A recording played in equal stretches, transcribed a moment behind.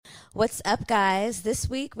What's up, guys? This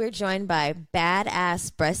week we're joined by badass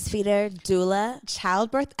breastfeeder, doula,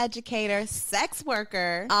 childbirth educator, sex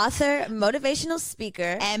worker, author, motivational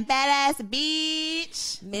speaker, and badass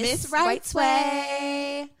bitch, Miss Right's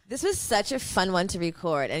Way. This was such a fun one to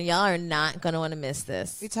record, and y'all are not going to want to miss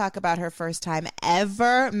this. We talk about her first time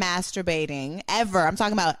ever masturbating. Ever. I'm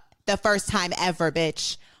talking about the first time ever,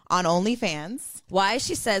 bitch, on OnlyFans. Why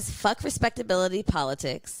she says fuck respectability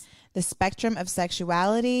politics. The spectrum of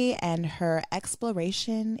sexuality and her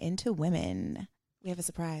exploration into women. We have a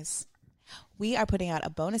surprise. We are putting out a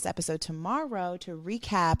bonus episode tomorrow to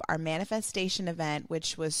recap our manifestation event,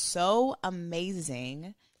 which was so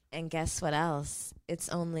amazing. And guess what else? It's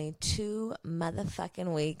only 2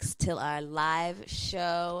 motherfucking weeks till our live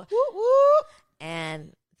show. Woo woo.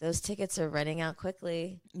 And those tickets are running out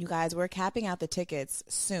quickly. You guys, we're capping out the tickets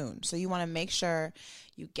soon. So you want to make sure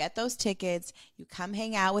you get those tickets. You come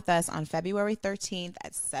hang out with us on February 13th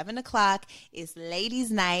at 7 o'clock. It's ladies'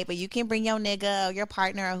 night, but you can bring your nigga or your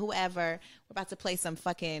partner or whoever. We're about to play some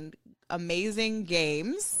fucking amazing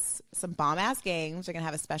games, some bomb-ass games. We're going to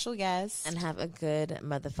have a special guest. And have a good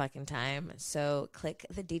motherfucking time. So click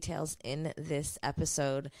the details in this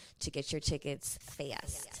episode to get your tickets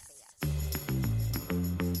fast.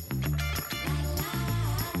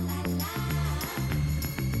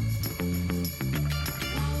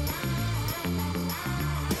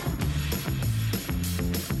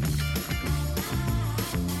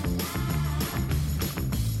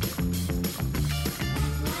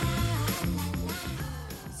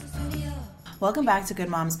 Welcome back to Good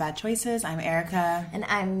Moms, Bad Choices. I'm Erica. And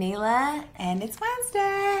I'm Mila. And it's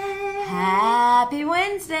Wednesday. Happy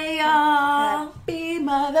Wednesday, y'all. Happy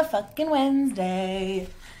motherfucking Wednesday.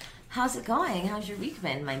 How's it going? How's your week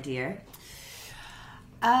been, my dear?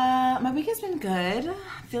 My week has been good.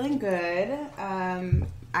 Feeling good.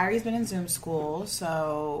 Ari's been in Zoom school,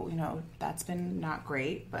 so, that's been not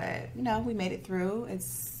great. But, we made it through.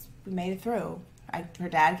 We made it through. Her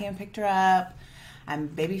dad came and picked her up. I'm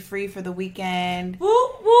baby free for the weekend. Woo,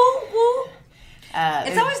 woo, woo.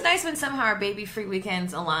 It's always nice when somehow our baby free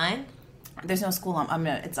weekends align. There's no school on.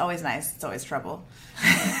 It's always nice. It's always trouble.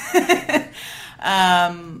 There's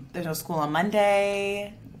no school on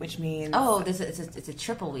Monday, which means it's a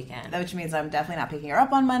triple weekend. Which means I'm definitely not picking her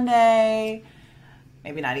up on Monday.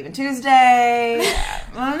 Maybe not even Tuesday.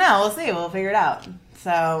 I don't know. We'll see. We'll figure it out.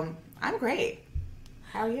 So I'm great.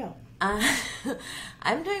 How are you?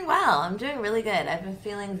 I'm doing well. I'm doing really good. I've been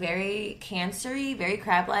feeling very cancer-y, very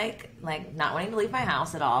crab-like, like not wanting to leave my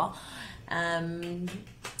house at all.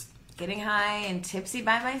 Getting high and tipsy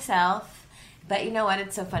by myself. But you know what?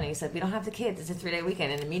 It's so funny. You said, we don't have the kids. It's a 3-day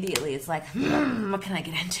weekend. And immediately it's like, what can I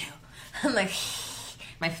get into? I'm like,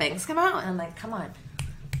 my fangs come out. And I'm like, come on.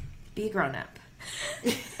 Be a grown-up.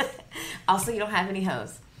 Also, you don't have any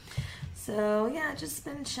hoes. So, yeah, just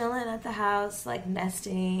been chilling at the house, like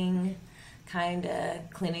nesting, kind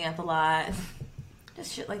of cleaning up a lot,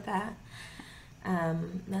 just shit like that.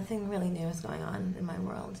 Nothing really new is going on in my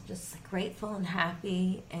world. Just grateful and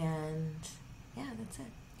happy, and yeah, that's it.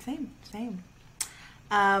 Same.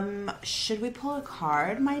 Should we pull a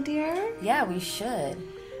card, my dear? Yeah, we should.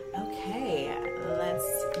 Okay,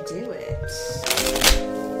 let's do it.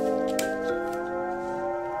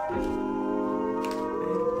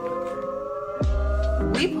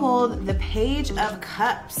 We pulled the Page of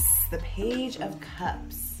Cups. The Page of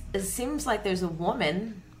Cups. It seems like there's a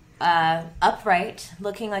woman upright,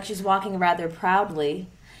 looking like she's walking rather proudly,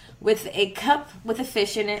 with a cup with a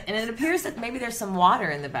fish in it, and it appears that maybe there's some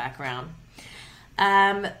water in the background.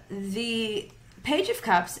 The Page of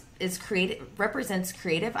Cups represents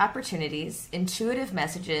creative opportunities, intuitive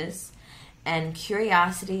messages, and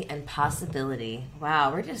curiosity and possibility.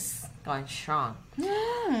 Wow, we're just going strong.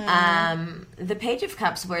 The Page of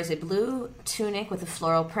Cups wears a blue tunic with a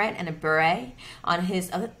floral print and a beret on his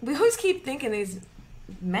other... We always keep thinking these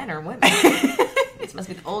men are women. This must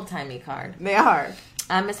be the old-timey card. They are.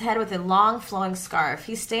 His head with a long flowing scarf.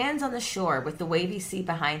 He stands on the shore with the wavy sea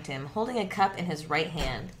behind him, holding a cup in his right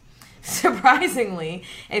hand. Surprisingly,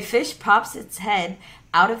 a fish pops its head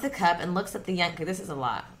out of the cup and looks at the young... This is a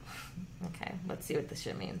lot. Okay, let's see what this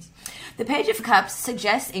shit means. The Page of Cups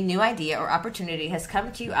suggests a new idea or opportunity has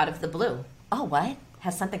come to you out of the blue. Oh, what?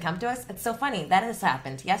 Has something come to us? It's so funny. That has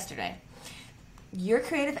happened yesterday. Your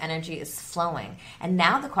creative energy is flowing, and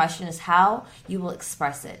now the question is how you will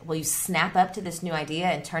express it. Will you snap up to this new idea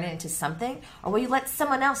and turn it into something, or will you let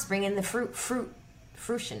someone else bring in the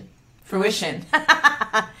fruition?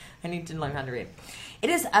 I need to learn how to read.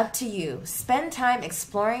 It is up to you. Spend time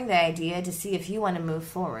exploring the idea to see if you want to move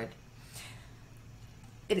forward.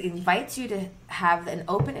 It invites you to have an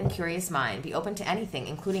open and curious mind. Be open to anything,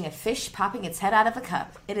 including a fish popping its head out of a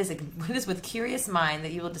cup. It is with curious mind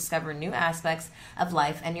that you will discover new aspects of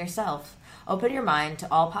life and yourself. Open your mind to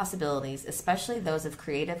all possibilities, especially those of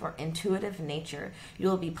creative or intuitive nature. You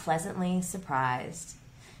will be pleasantly surprised.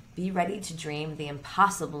 Be ready to dream the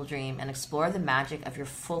impossible dream and explore the magic of your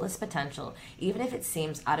fullest potential, even if it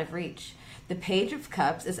seems out of reach. The Page of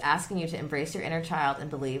Cups is asking you to embrace your inner child and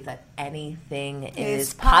believe that anything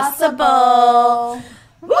is possible.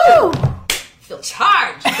 Woo! Feel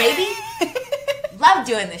charged, baby. Love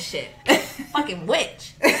doing this shit. Fucking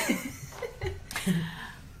witch.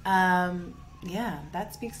 Yeah,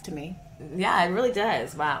 that speaks to me. Yeah, it really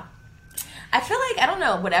does. Wow. I feel like, I don't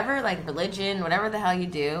know, whatever, like, religion, whatever the hell you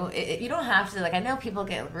do, you don't have to, like, I know people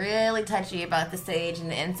get really touchy about the sage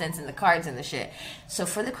and the incense and the cards and the shit. So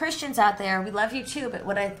for the Christians out there, we love you too, but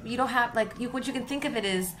you don't have, like, what you can think of it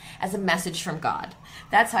is as a message from God.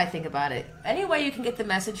 That's how I think about it. Any way you can get the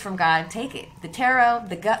message from God, take it. The tarot,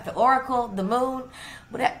 the oracle, the moon,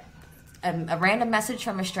 whatever. A random message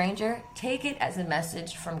from a stranger, take it as a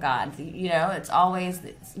message from God. You know, it's always,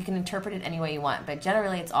 you can interpret it any way you want, but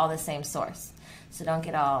generally it's all the same source. So don't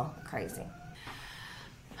get all crazy.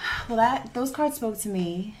 Well, those cards spoke to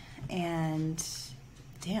me, and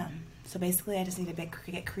damn. So basically I just need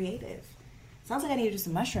to get creative. Sounds like I need to do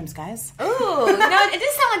some mushrooms, guys. Ooh, you know, it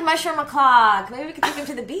does sound like mushroom o'clock. Maybe we could take them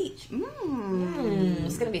to the beach.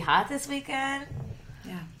 It's going to be hot this weekend.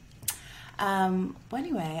 Yeah. Well,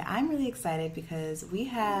 anyway, I'm really excited because we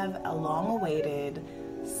have a long-awaited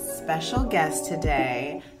special guest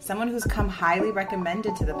today, someone who's come highly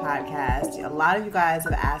recommended to the podcast. A lot of you guys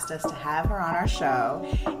have asked us to have her on our show,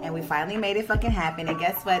 and we finally made it fucking happen. And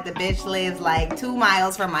guess what? The bitch lives like 2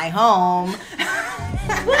 miles from my home.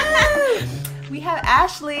 We have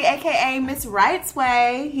Ashley, aka Miss Right's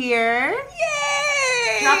Way, here.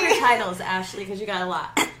 Yay! Drop your titles, Ashley, because you got a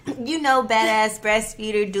lot. You know, badass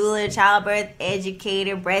breastfeeder, doula, childbirth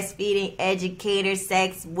educator, breastfeeding educator,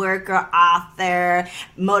 sex worker, author,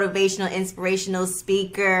 motivational, inspirational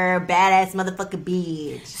speaker, badass motherfucker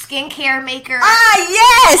bitch. Skincare maker. Ah,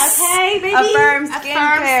 yes! Okay, baby. Affirm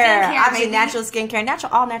skincare. I mean, baby. natural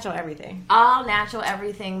skincare, all natural everything. All natural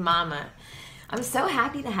everything, mama. I'm so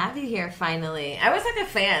happy to have you here finally. I was like a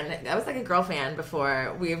fan. I was like a girl fan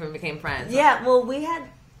before we even became friends. Yeah, well, we had...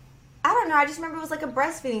 I don't know. I just remember it was like a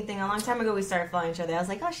breastfeeding thing. A long time ago, we started following each other. I was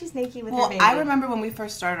like, oh, she's naked with her baby. I remember when we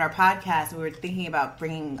first started our podcast, we were thinking about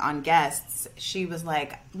bringing on guests. She was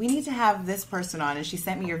like, we need to have this person on. And she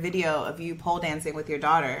sent me your video of you pole dancing with your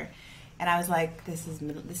daughter. And I was like, this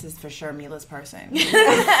is for sure Mila's person.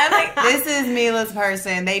 I'm like, this is Mila's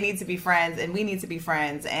person. They need to be friends, and we need to be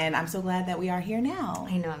friends. And I'm so glad that we are here now.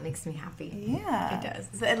 I know. It makes me happy. Yeah. It does.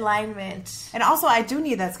 It's alignment. And also, I do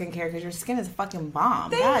need that skincare because your skin is a fucking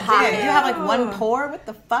bomb. Thank God damn. You have like one pore? What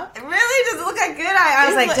the fuck? Really? Does it look like good? I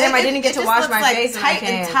was like, damn, I didn't get to wash my face. Tight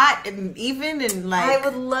and taut and even and like. I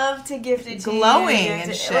would love to gift it to glowing you.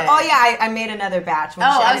 and shit. Oh, yeah. I made another batch. You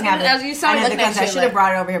saw me looking at you. I should have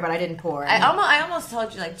brought it over here, but I didn't pour. I almost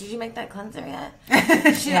told you, like, did you make that cleanser yet?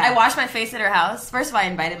 I washed my face at her house. First of all, I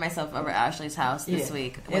invited myself over to Ashley's house this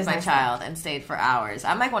week with my child and stayed for hours.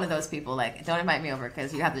 I'm like one of those people, like, don't invite me over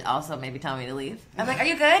because you have to also maybe tell me to leave. I'm like, are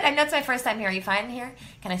you good? I know it's my first time here. Are you fine here?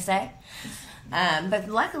 Can I stay? But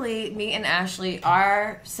luckily, me and Ashley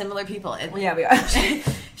are similar people. Yeah, we are.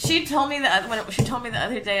 She told me that when she told me the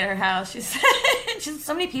other day at her house, she said,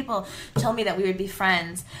 so many people told me that we would be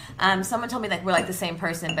friends. Someone told me that we're like the same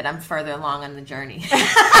person, but I'm further along on the journey. So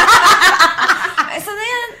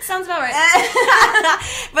then, sounds about right.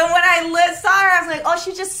 But when I saw her, I was like, oh,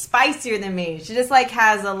 she's just spicier than me. She just like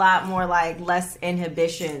has a lot more like less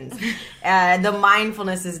inhibitions. The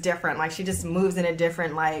mindfulness is different. Like she just moves in a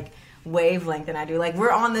different like wavelength than I do. Like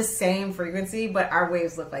we're on the same frequency, but our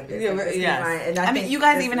waves look like this. Yeah, I mean, you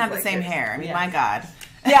guys even have the same hair. I mean, my God.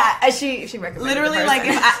 Yeah, she recommended literally like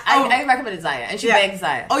if I recommended Zaya, and she begged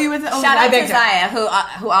Zaya. Oh, you went to shout out to Zaya,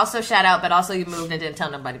 who also shout out, but also you moved and didn't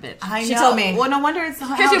tell nobody, bitch. I know. She told me. Well, no wonder it's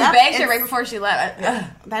because you begged her right before she left.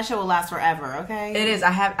 That shit will last forever. Okay, it is.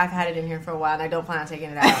 I've had it in here for a while, and I don't plan on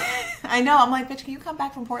taking it out. I know. I'm like, bitch, can you come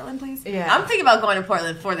back from Portland, please? Yeah, I'm thinking about going to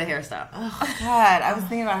Portland for the hairstyle. Oh God, I was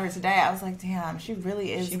thinking about her today. I was like, damn, she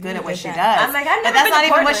really is good at what she does. I'm like, but that's not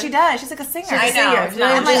even what she does. She's like a singer. I know. She's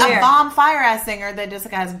like a bomb fire ass singer that just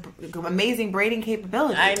like has amazing braiding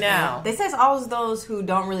capability. I know. They say it's always those who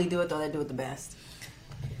don't really do it though that do it the best.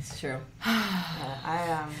 It's true.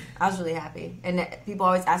 I was really happy, and people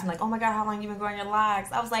always ask me like, "Oh my god, how long you been growing your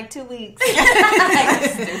locks?" I was like 2 weeks.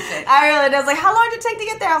 Stupid. I really was like, "How long did it take to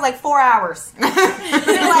get there?" I was like 4 hours. They're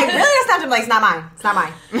like, "Really?" That's not. I'm like, "It's not mine. It's not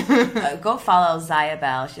mine." Go follow Zaya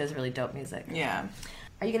Bell. She does really dope music. Yeah.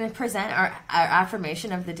 Are you going to present our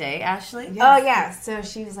affirmation of the day, Ashley? Yes. Oh yeah. So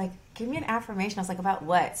she was like, "Give me an affirmation." I was like, "About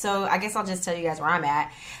what?" So I guess I'll just tell you guys where I'm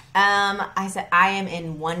at. I said, "I am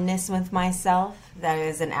in oneness with myself." That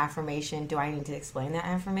is an affirmation. Do I need to explain that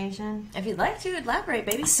affirmation? If you'd like to, elaborate,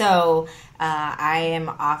 baby. So I am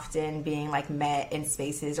often being like met in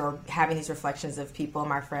spaces or having these reflections of people,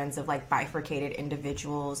 my friends, of like bifurcated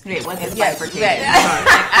individuals. Wait, what's this Yes, bifurcated? right.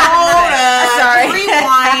 Sorry.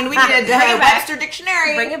 Rewind. We need a Webster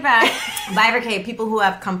dictionary. Bring it back. Bifurcated, people who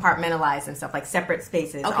have compartmentalized and stuff, like separate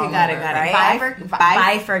spaces. Okay, all got it, over, got it. right?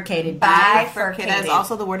 Bifurcated. Bifurcated. That is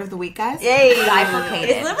also the word of the week, guys. Yay.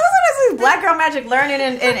 Bifurcated. This is Black Girl Magic, learning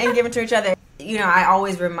and giving to each other. You know, I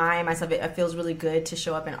always remind myself it feels really good to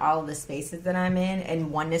show up in all of the spaces that I'm in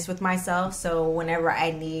and oneness with myself. So whenever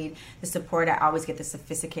I need the support, I always get the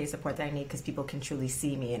sophisticated support that I need because people can truly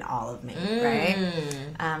see me in all of me, right?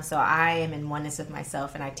 So I am in oneness with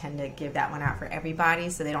myself, and I tend to give that one out for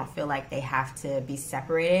everybody so they don't feel like they have to be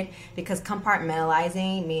separated, because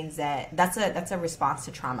compartmentalizing means that's a response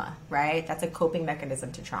to trauma, right? That's a coping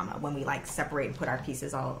mechanism to trauma when we like separate and put our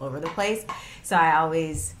pieces all over the place. So I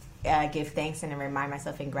always give thanks and remind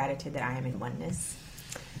myself in gratitude that I am in oneness.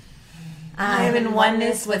 I am in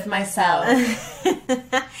oneness with myself.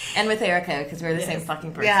 And with Erica, because we're the same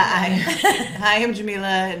fucking person. Yeah, I am Jamila,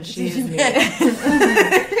 and she's me.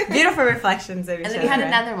 Beautiful reflections of each And other. then you had right?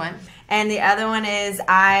 another one. And the other one is,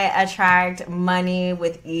 I attract money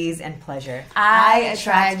with ease and pleasure. I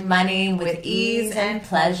attract money with ease and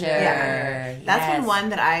pleasure. Yeah. That's been one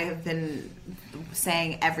that I have been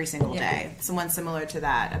saying every single day. Someone similar to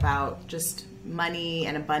that, about just money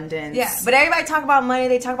and abundance. Yeah, but everybody talk about money.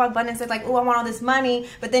 They talk about abundance. They're like, "Oh, I want all this money,"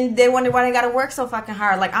 but then they wonder why they got to work so fucking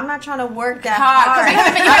hard. Like, I'm not trying to work that hard.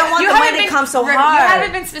 I don't want the money to come so hard. You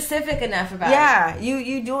haven't been specific enough about it. Yeah,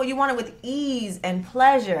 you want it with ease and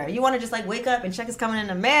pleasure. You want to just like wake up and check is coming in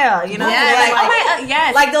the mail. You know, Yeah, like,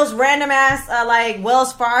 yes. like those random ass like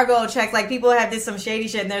Wells Fargo checks. Like people have did some shady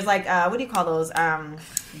shit, and there's like what do you call those?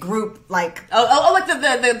 Group like like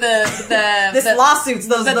the lawsuits.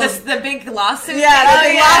 Those the big lawsuits. yeah, the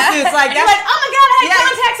big lawsuits. Like And you're that's like, oh my god, I had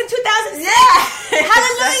contacts in 2006.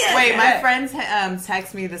 Hallelujah. Wait, my friends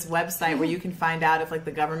text me this website where you can find out if like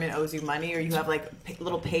the government owes you money or you have like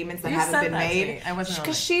little payments that You haven't said been that to made. me. I wasn't on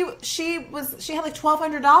because it. she had like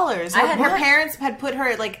 $1,200. Her parents had put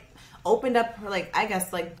her like opened up her like I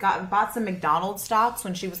guess like bought some McDonald's stocks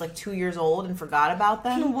when she was like 2 years old and forgot about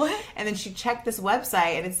them. What? And then she checked this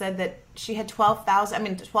website and it said that she had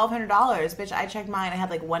 $1,200. Bitch, I checked mine. I had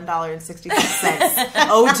like $1.66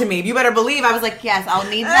 owed to me. You better believe I was like, yes, I'll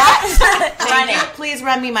need that. Run Thank you. it. Please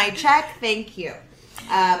run me my check. Thank you.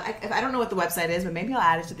 I don't know what the website is, but maybe I'll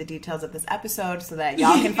add it to the details of this episode so that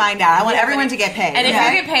y'all can find out. I want everyone to get paid. And if you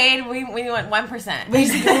get paid, we want 1%.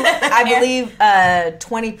 I believe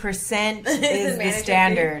 20% is the manager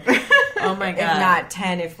standard. Oh my god! If not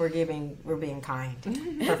 10, if we're being kind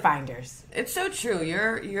for finders. It's so true.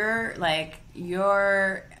 Your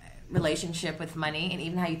relationship with money and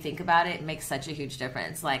even how you think about it makes such a huge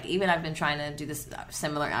difference. Like, even I've been trying to do this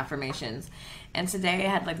similar affirmations, and today I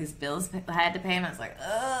had like these bills I had to pay, and I was like,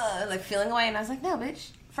 ugh, like feeling away, and I was like, no,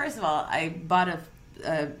 bitch. First of all, I bought a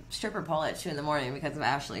stripper pole at 2 a.m. because of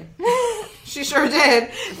Ashley. She sure did.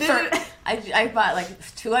 I bought like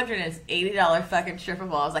 $280 fucking stripper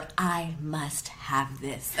pole. I was like, I must have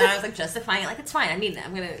this, and I was like justifying it, like, it's fine. I need that.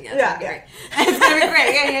 I'm gonna it's gonna be great. It's gonna be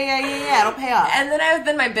great. Yeah. It'll pay off. And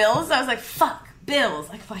then my bills, I was like, fuck, bills.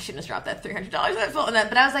 Like, I shouldn't have dropped that $300 on that phone.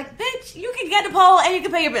 But I was like, bitch, you can get a pole and you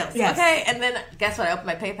can pay your bills. Yes. Okay? And then, guess what? I opened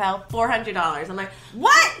my PayPal, $400. I'm like,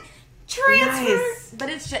 what? Transfer? Nice. But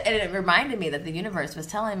it reminded me that the universe was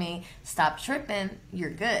telling me, stop tripping, you're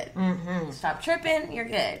good. Mm-hmm. Stop tripping, you're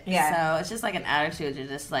good. Yeah. So it's just like an attitude. You're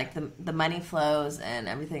just like, the money flows and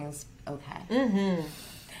everything's okay.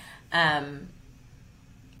 Mm-hmm.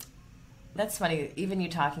 That's funny. Even you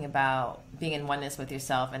talking about being in oneness with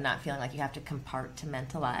yourself and not feeling like you have to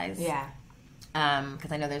compartmentalize. Yeah.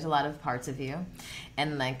 Because I know there's a lot of parts of you,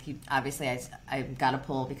 and like you, obviously I got a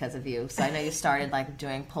pole because of you. So I know you started like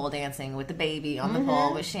doing pole dancing with the baby on the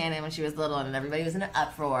pole with Shannon when she was little, and everybody was in an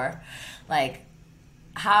uproar. Like,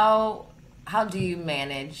 how how do you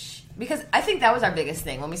manage? Because I think that was our biggest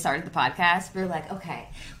thing when we started the podcast. We were like, okay,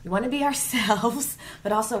 we want to be ourselves,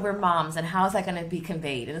 but also we're moms, and how is that going to be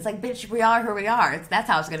conveyed? And it's like, bitch, we are who we are. That's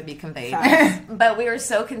how it's going to be conveyed. But we were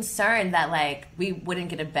so concerned that, like, we wouldn't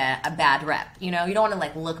get a bad rep. You know, you don't want to,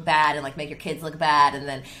 like, look bad and, like, make your kids look bad. And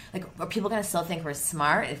then, like, are people going to still think we're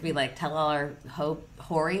smart if we, like, tell all our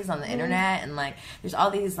hories on the internet? And, like, there's all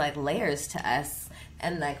these, like, layers to us.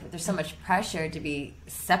 And, like, there's so much pressure to be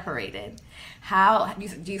separated. How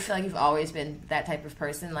do you feel like you've always been that type of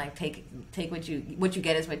person? Like, take what you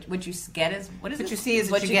get is what you get is what is what it? you see is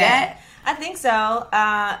what you get. I think so.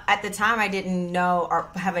 At the time, I didn't know or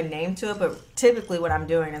have a name to it, but typically what I'm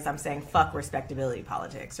doing is I'm saying fuck respectability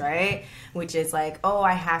politics, right? Which is like, oh,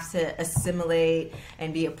 I have to assimilate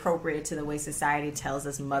and be appropriate to the way society tells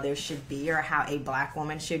us mothers should be, or how a black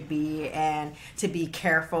woman should be, and to be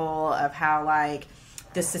careful of how, like,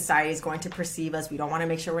 the society is going to perceive us. We don't want to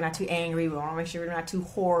make sure we're not too angry. We want to make sure we're not too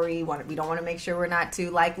hoary. We don't want to make sure we're not too,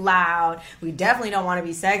 like, loud. We definitely don't want to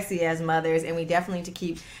be sexy as mothers, and we definitely need to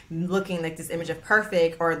keep looking like this image of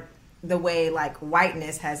perfect, or the way, like,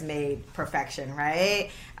 whiteness has made perfection,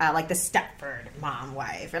 right? Like the Stepford mom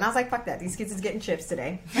wife. And I was like, fuck that. These kids is getting chips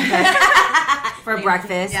today for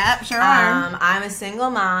breakfast. Yep, sure are. I'm a single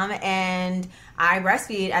mom, and I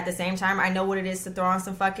breastfeed at the same time. I know what it is to throw on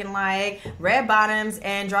some fucking, like, red bottoms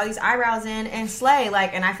and draw these eyebrows in and slay.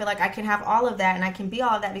 Like, and I feel like I can have all of that, and I can be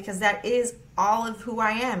all of that, because that is all of who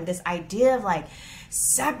I am. This idea of, like,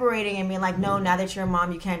 separating and being like, no, now that you're a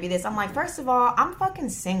mom, you can't be this. I'm like, first of all, I'm fucking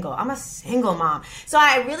single. I'm a single mom. So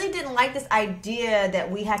I really didn't like this idea that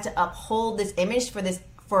we had to uphold this image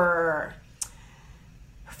for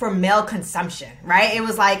male consumption, right? It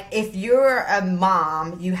was like, if you're a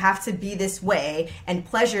mom, you have to be this way, and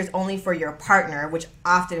pleasure is only for your partner, which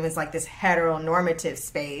often was like this heteronormative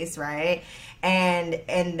space, right? And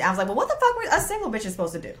I was like, well, what the fuck were us single bitches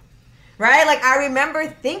supposed to do? Right? Like, I remember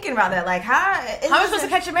thinking about that. Like, how am I supposed to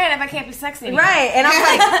catch a man if I can't be sexy anymore? Right. And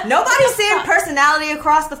I'm like, nobody's seeing personality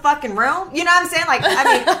across the fucking room. You know what I'm saying? Like, I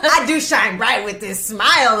mean, I do shine bright with this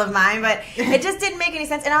smile of mine, but it just didn't make any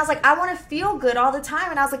sense. And I was like, I want to feel good all the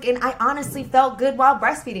time. And I was like, and I honestly felt good while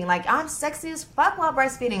breastfeeding. Like, I'm sexy as fuck while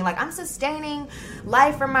breastfeeding. Like, I'm sustaining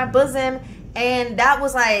life from my bosom. And that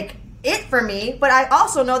was like it for me, but I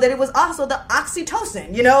also know that it was also the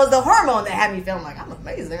oxytocin, you know, the hormone that had me feeling like I'm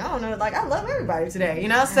amazing. I don't know, like, I love everybody today, you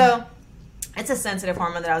know? So it's a sensitive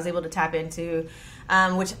hormone that I was able to tap into,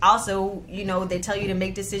 which also, you know, they tell you to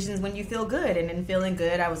make decisions when you feel good, and in feeling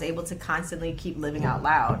good, I was able to constantly keep living out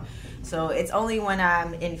loud. So it's only when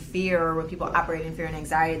I'm in fear, or when people operate in fear and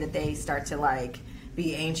anxiety, that they start to, like,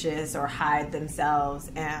 be anxious or hide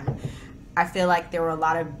themselves. And I feel like there were a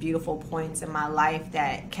lot of beautiful points in my life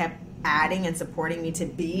that kept adding and supporting me to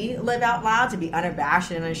live out loud, to be unabashed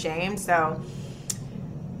and unashamed. So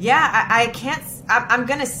yeah, I'm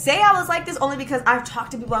gonna say I was like this only because I've talked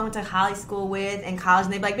to people I went to high school with and college,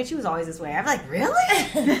 and they'd be like, bitch, you was always this way. I'm like, really?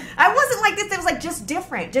 I wasn't like this. It was like just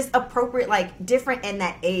different, just appropriate, like different in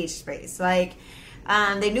that age space. Like,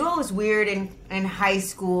 they knew I was weird in high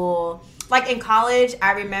school. Like in college,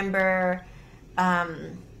 I remember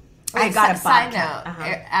I got a bobcat. Side note,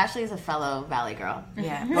 Ashley is a fellow Valley girl.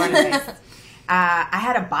 Yeah. I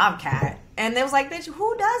had a bobcat. And they was like, bitch,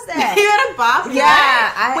 who does that? You had a bobcat?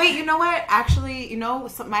 Yeah. Wait, you know what? Actually, you know,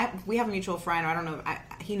 we have a mutual friend. I don't know.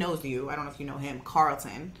 He knows you. I don't know if you know him.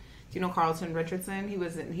 Carlton. Do you know Carlton Richardson? He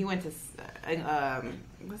went to,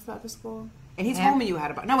 what's the other school? And he told me you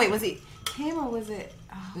had a bobcat. No, wait, was he him or was it?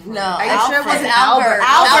 No, are you sure it wasn't Albert?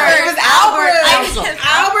 It was Albert. Council.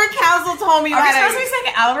 Albert Council told me you Are we had supposed to be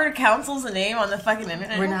saying Albert Council's a name on the fucking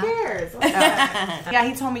internet? We're Who not. cares? Yeah,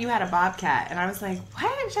 he told me you had a bobcat, and I was like,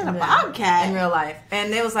 "What? She had a bobcat in real life?"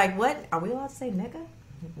 And they was like, "What? Are we allowed to say nigga?"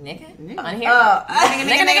 Nigga? On here?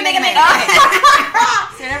 Nigga.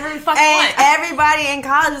 So every fucking And one. everybody in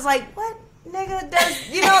college was like, "What nigga does?"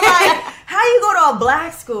 You know, like, how you go to a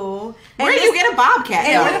black school? And Where did you get a bobcat?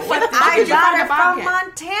 And Where the fuck I did you got find it a from bobcat?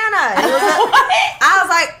 Montana. It was I was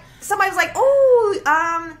like, somebody was like,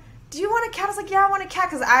 "Ooh, do you want a cat?" I was like, "Yeah, I want a cat,"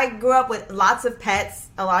 because I grew up with lots of pets.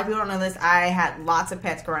 A lot of people don't know this. I had lots of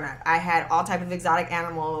pets growing up. I had all types of exotic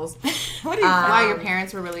animals. What do you Why your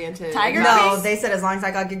parents were really into Tiger? No, puppies? they said as long as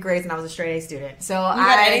I got good grades and I was a straight A student. So You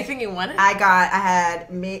got anything you wanted? I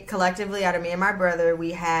had me collectively out of me and my brother.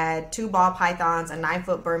 We had 2 ball pythons, a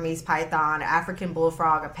 9-foot Burmese python, an African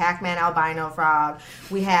bullfrog, a Pac-Man albino frog.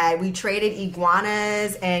 We traded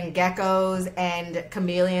iguanas and geckos and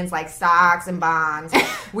chameleons like stocks and bonds.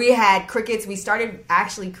 We had crickets. We started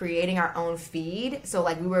actually creating our own feed. So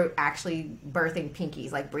like we were actually birthing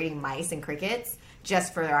pinkies, like breeding mice and crickets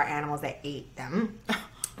just for our animals that ate them.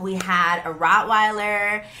 We had a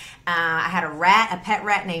Rottweiler. I had a pet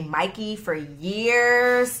rat named Mikey for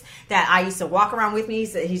years that I used to walk around with me.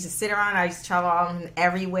 He used to sit around. I used to travel on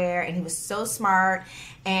everywhere, and he was so smart.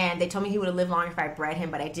 And they told me he would have lived longer if I bred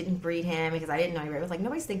him, but I didn't breed him because I didn't know he was like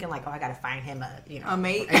nobody's thinking like, oh, I got to find him a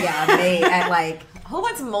mate. Yeah, a mate at like who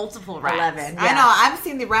wants multiple rats? 11. Yeah. I know. I've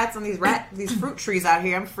seen the rats on these fruit trees out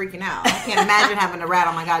here. I'm freaking out. I can't imagine having a rat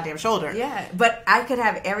on my goddamn shoulder. Yeah, but I could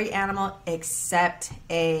have every animal except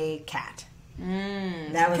a cat.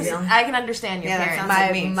 That was the only. I can understand your parents. Sounds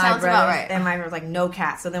like me. My Sounds brothers about right. and my mom was like, no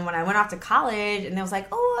cat. So then when I went off to college, and they was like,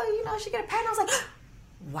 oh, I should get a pet. And I was like,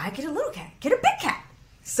 why get a little cat? Get a big cat.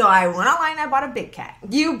 So I went online and I bought a big cat.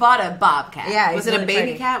 You bought a bobcat. Yeah. Was it really a baby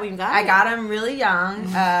pretty. cat when you got it? I got him really young.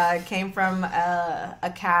 Came from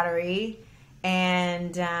a cattery.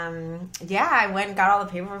 And, I went and got all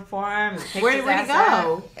the paperwork for him. Where'd he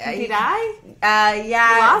go? Did he die?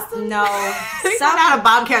 Yeah. You lost him? No. Somehow a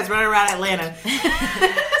bobcat's running around Atlanta.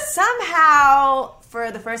 Somehow,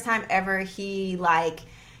 for the first time ever, he,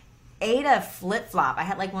 ate a flip-flop. I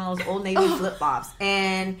had, one of those Old Navy flip-flops.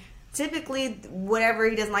 And typically, whatever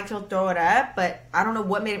he doesn't like, he'll throw it up. But I don't know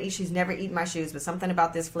what made him eat shoes. He's never eaten my shoes. But something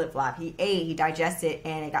about this flip-flop. He digested,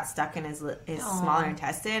 and it got stuck in his smaller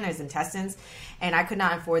intestine, his intestines. And I could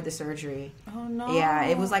not afford the surgery. Oh, no. Yeah,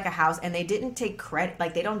 it was like a house. And they didn't take credit.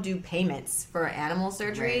 They don't do payments for animal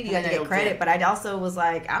surgery. Right. You have to get credit. But I also was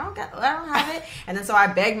like, I don't have it. And then so I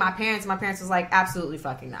begged my parents. My parents was like, absolutely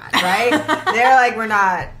fucking not. Right? They're like, we're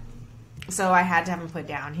not. So I had to have him put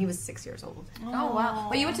down. He was 6 years old. Oh, wow.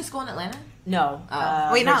 Well, you went to school in Atlanta? No.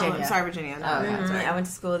 Wait, no. Virginia. I'm sorry, Virginia. No, Mhm. sorry. I went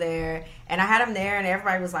to school there, and I had him there, and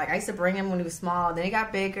everybody was like, I used to bring him when he was small. Then he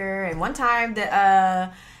got bigger, and one time the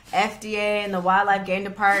FDA and the Wildlife Game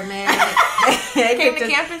Department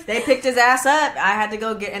they picked his ass up. I had to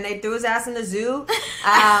go and they threw his ass in the zoo,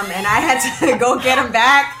 and I had to go get him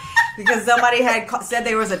back because somebody had said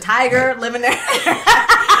there was a tiger living there.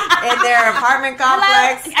 In their apartment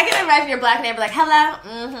complex. Hello? I can imagine your black neighbor hello?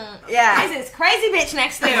 Mm-hmm. Yeah. There's this crazy bitch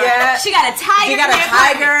next door. Yeah. She got a tiger. She got a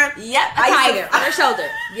tiger. Yep, a tiger on her shoulder.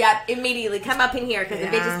 Yep, immediately come up in here because the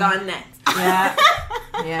bitch is gone nuts. Yeah.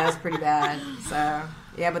 Yeah, it was pretty bad. So,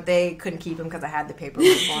 yeah, but they couldn't keep him because I had the paperwork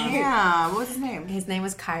for him. Yeah. What was his name? His name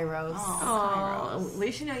was Kairos. Oh, at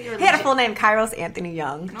least you know you're He had a full name, Kairos Anthony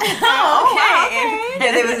Young. Oh, okay.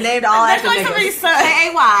 And it was named all That's after like niggas. somebody's son.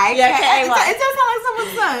 K-A-Y. Yeah, K-A-Y. It does sound like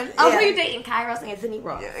someone's son. Oh, Yeah. who you dating? Kairos Anthony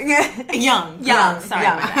Ross. Young. Sorry.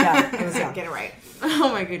 Young. It was young. Get it right. Oh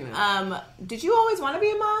my goodness. Did you always want to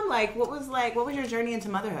be a mom? What was your journey into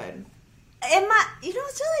motherhood?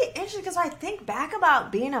 It's really interesting because when I think back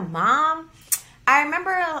about being a mom, I remember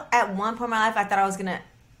at one point in my life I thought I was gonna,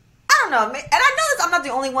 I don't know, and I know this, I'm not the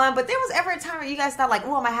only one, but there was ever a time where you guys thought I'm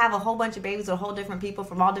gonna have a whole bunch of babies with whole different people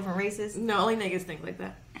from all different races. No, only niggas think like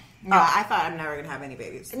that. No, I thought I'm never gonna have any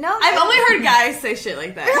babies. No, I've only heard guys say shit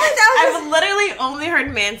like that. Really? That was I've literally only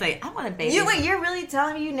heard men say, I want a baby. You're really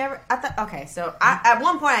telling me you never? I thought. Okay, so at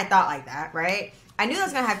one point I thought like that, right? I knew I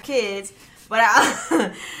was gonna have kids, but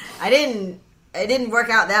I didn't. It didn't work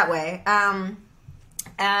out that way.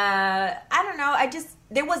 I don't know.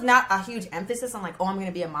 There was not a huge emphasis on I'm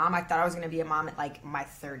gonna be a mom. I thought I was gonna be a mom at my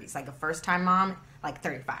 30s, a first time mom,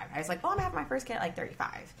 35. I was like, I'm gonna have my first kid at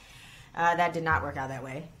 35. That did not work out that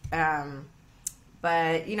way.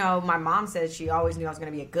 But my mom said she always knew I was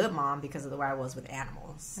gonna be a good mom because of the way I was with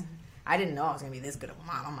animals. Mm-hmm. I didn't know I was gonna be this good of a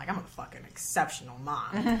mom. I'm like, I'm a fucking exceptional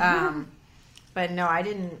mom. But no, I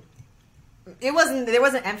didn't. There wasn't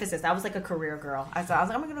emphasis. I was like a career girl. I was like, I'm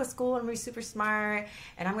going to go to school and be super smart,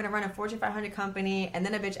 and I'm going to run a Fortune 500 company. And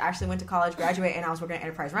then a bitch actually went to college, graduated, and I was working at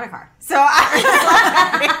Enterprise Rent-A-Car. So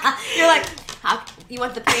I was you're like, you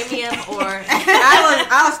want the premium or?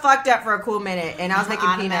 I was fucked up for a cool minute, and I was making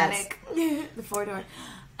peanuts. The 4-door. It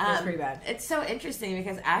was pretty bad. It's so interesting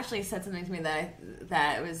because Ashley said something to me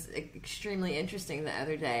that was extremely interesting the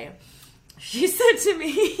other day. She said to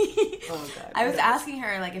me, oh God, I was asking her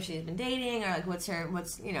if she's been dating or what's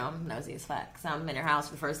I'm nosy as fuck. So I'm in her house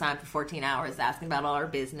for the first time for 14 hours asking about all her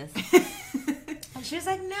business. And she was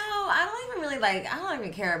like, no, I don't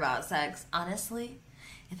even care about sex. Honestly,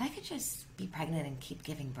 if I could just be pregnant and keep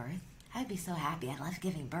giving birth, I'd be so happy. I love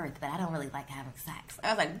giving birth, but I don't really like having sex. I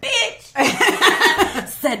was like, bitch!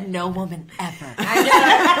 Said no woman ever. I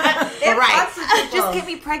know. Right. Just get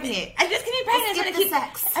me pregnant. I just get me pregnant. Let's get the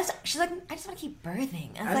sex. She's like, I just want to keep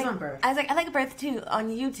birthing. I just want birth. I was like, I like birth too on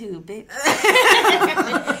YouTube, bitch.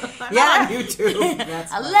 Yeah, on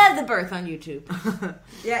YouTube. I love the birth on YouTube.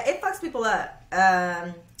 Yeah, it fucks people up.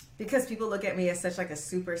 Because people look at me as such a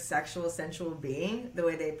super sexual, sensual being, the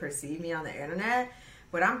way they perceive me on the internet.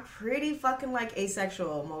 but I'm pretty fucking like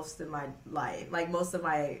asexual most of my life, like most of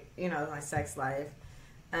my my sex life.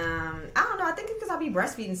 I don't know. I think it's because I'll be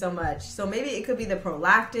breastfeeding so much. So maybe it could be the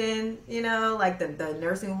prolactin, like the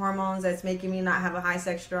nursing hormones that's making me not have a high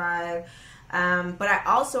sex drive. But I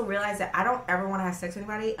also realize that I don't ever want to have sex with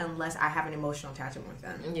anybody unless I have an emotional attachment with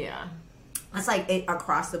them. Yeah. It's like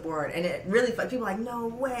across the board, and it really people are like, no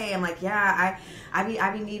way. I'm like, yeah, I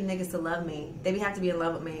be needing niggas to love me. They have to be in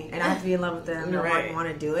love with me, and I have to be in love with them. Or I want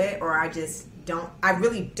to do it, or I just don't. I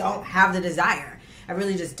really don't have the desire. I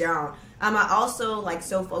really just don't. I also like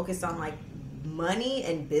so focused on like money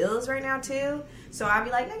and bills right now too. So I'd be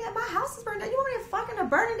like, nigga, my house is burned down. You want me to fucking a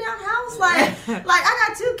burning down house? Like I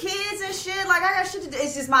got 2 kids and shit. Like I got shit to do.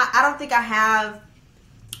 It's just I don't think I have,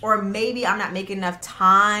 or maybe I'm not making enough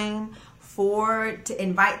time to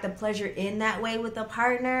invite the pleasure in that way with a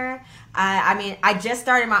partner. I mean, I just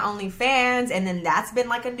started my OnlyFans, and then that's been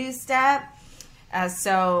like a new step.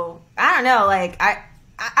 So I don't know. Like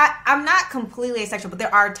I'm not completely asexual, but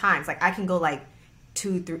there are times like I can go like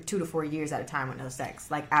 2 to 4 years at a time with no sex.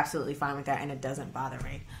 Like absolutely fine with that, and it doesn't bother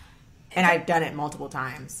me. And I've done it multiple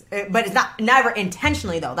times, but it's never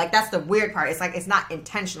intentionally though. Like that's the weird part. It's like it's not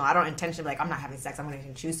intentional. I don't intentionally be like I'm not having sex. I'm going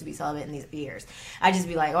to choose to be celibate in these years. I just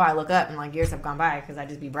be like, oh, I look up and like years have gone by because I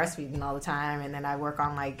just be breastfeeding all the time, and then I work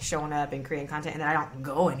on like showing up and creating content, and then I don't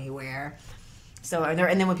go anywhere. So and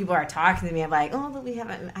then when people are talking to me, I'm like, oh, but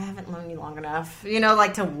I haven't known you long enough,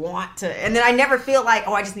 like to want to. And then I never feel like,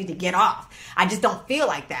 oh, I just need to get off. I just don't feel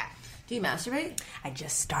like that. Do you masturbate? I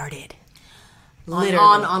just started. Literally.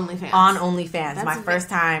 On OnlyFans. On OnlyFans. That's my first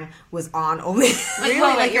time was on OnlyFans. Really?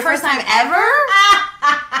 Like your first time ever?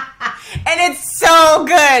 And it's so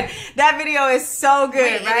good. That video is so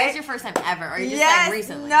good, Wait, right? It is your first time ever? Or you just like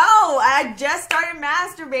recently? No, I just started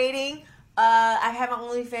masturbating. I had my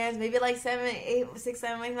OnlyFans maybe like 6, 7,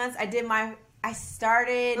 8 months. I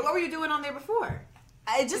started. What were you doing on there before?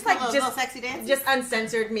 Just little sexy dances? Just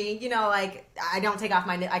uncensored me, like I don't take off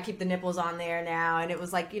I keep the nipples on there now, and it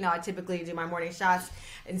was like, I typically do my morning shots,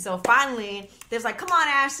 and so finally there's like, come on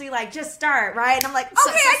Ashley, like just start, right? And I'm like,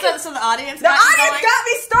 okay, so the audience got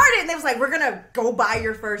me started, and they was like, we're gonna go buy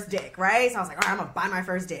your first dick, right? So I was like, all right, I'm gonna buy my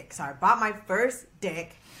first dick. So I bought my first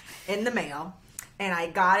dick in the mail, and I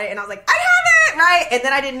got it, and I was like, I have it, right? And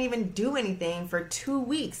then I didn't even do anything for 2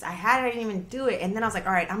 weeks. I didn't even do it. And then I was like,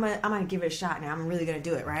 all right, I'm gonna give it a shot now. I'm really gonna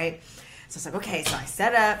do it, right? So it's like, okay, so I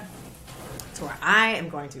set up to where I am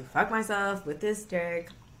going to fuck myself with this dick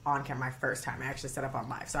on camera. My first time I actually set up on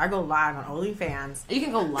live. So I go live on OnlyFans. You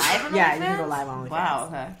can go live on OnlyFans? Yeah, you can go live on OnlyFans. Wow,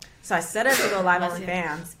 okay. So I set up to go live on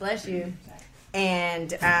OnlyFans. Bless you.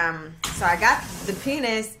 And so I got the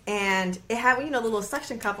penis, and it had, the little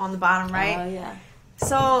suction cup on the bottom, right? Oh, yeah.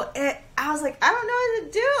 So I was like, I don't know what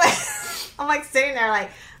to do. I'm like sitting there like,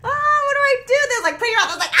 what do I do? They're like, put it in your mouth.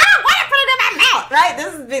 I was like, I don't want to put it in my mouth. Right?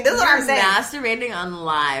 This is what I'm saying. Masturbating on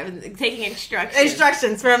live, taking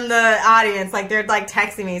instructions from the audience. Like they're like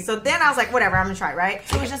texting me. So then I was like, whatever, I'm gonna try. Right?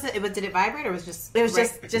 So it was just, did it vibrate or was just? It was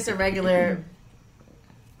just a regular.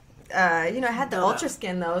 I had the Ultra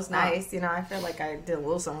Skin though. It was nice. I feel like I did a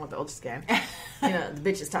little something with the Ultra Skin. The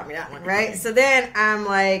bitches taught me that one, right? So then I'm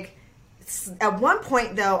like. At one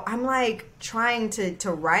point though, I'm like trying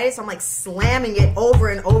to write it, so I'm like slamming it over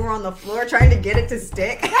and over on the floor, trying to get it to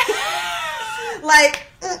stick. like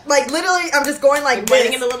literally, I'm just going like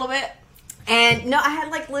biting it a little bit. And no, I had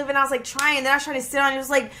like and I was like trying, and then I was trying to sit on it, it was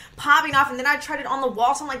like popping off, and then I tried it on the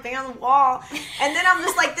wall, so I'm like banging on the wall, and then I'm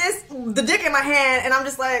just like this, the dick in my hand, and I'm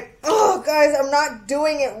just like, oh guys, I'm not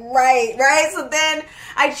doing it right? So then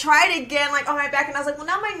I tried again, like on my back, and I was like, well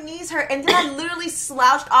now my knees hurt, and then I literally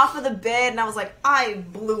slouched off of the bed, and I was like, I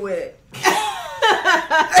blew it.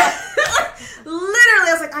 Literally, I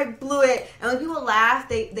was like, I blew it. And when people laugh,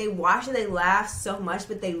 they watch it, they laugh so much,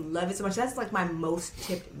 but they love it so much. That's like my most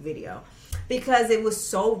tipped video. Because it was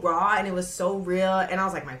so raw and it was so real, and I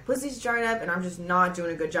was like, my pussy's dried up, and I'm just not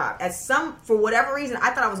doing a good job. For whatever reason, I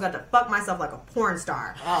thought I was going to fuck myself like a porn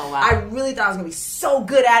star. Oh wow! I really thought I was going to be so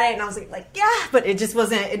good at it, and I was like, yeah, but it just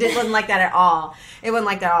wasn't. It wasn't like that at all. It wasn't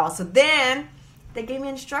like that at all. So then they gave me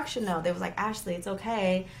instruction though. They was like, Ashley, it's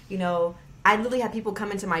okay. I literally had people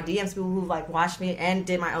come into my DMs, people who like watched me and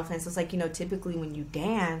did my OnlyFans. So it's like, typically when you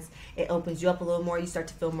dance, it opens you up a little more. You start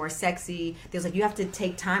to feel more sexy. There's like, you have to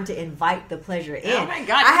take time to invite the pleasure in. Oh my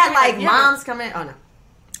God. I had like moms coming in. Oh no.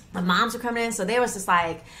 My moms were coming in. So they was just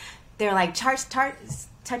like, they were like,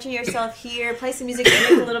 touching yourself here, play some music,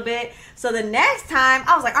 drink a little bit. So the next time,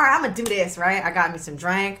 I was like, all right, I'm going to do this, right? I got me some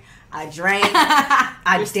drink. I drank.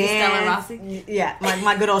 I danced. Yeah,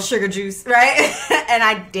 my good old sugar juice, right? And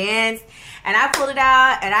I danced. And I pulled it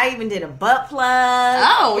out, and I even did a butt plug.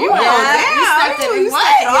 Oh, you stuck it in what?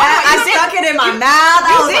 I stuck it in my mouth.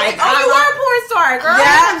 I was like, you were a porn star, girl.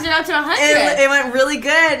 Yeah, 0 to 100. It went really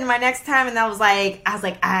good. And my next time, and I was like,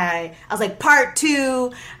 part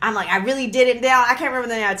 2. I'm like, I really did it now. I can't remember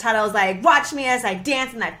the name of the title. I was like, watch me as I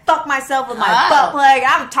dance and I fuck myself with my butt plug.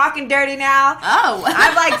 I'm talking dirty now. Oh,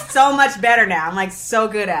 I'm like so much better now. I'm like so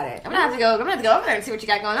good at it. I'm gonna have to go over there and see what you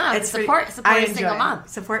got going on. Support a single mom.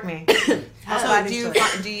 Support me. So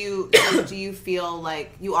do you feel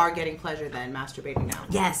like you are getting pleasure then masturbating now?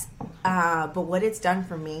 Yes, but what it's done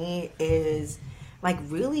for me is like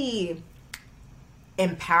really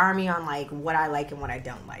empower me on like what I like and what I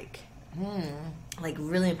don't like. Like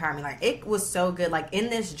really empower me. Like it was so good. Like in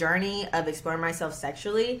this journey of exploring myself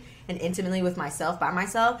sexually and intimately with myself by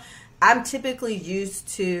myself, I'm typically used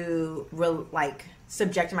to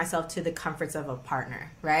subjecting myself to the comforts of a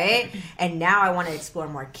partner, right? And now I want to explore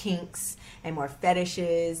more kinks and more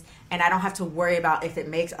fetishes, and I don't have to worry about if it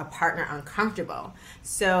makes a partner uncomfortable.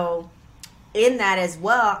 So in that as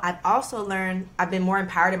well, I've also learned, I've been more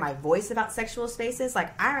empowered in my voice about sexual spaces.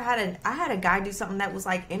 Like I had a guy do something that was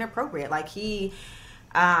like inappropriate. Like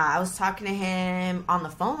I was talking to him on the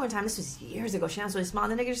phone one time. This was years ago. She was really small.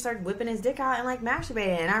 And the nigga just started whipping his dick out and like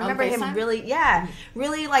masturbating. And I remember him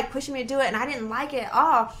really like pushing me to do it. And I didn't like it at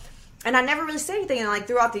all. And I never really said anything. And like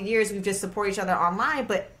throughout the years, we've just supported each other online.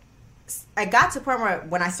 But I got to the point where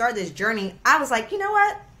when I started this journey, I was like, you know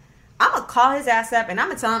what? I'm going to call his ass up and I'm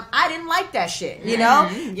going to tell him I didn't like that shit, you know?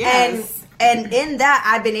 Yes. And in that,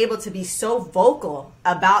 I've been able to be so vocal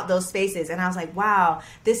about those spaces. And I was like, wow,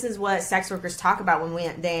 this is what sex workers talk about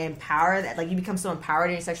when they empower. That like you become so empowered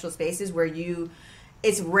in your sexual spaces where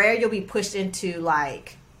it's rare you'll be pushed into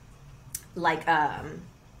like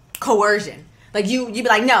coercion. Like you'd be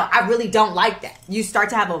like, no, I really don't like that. You start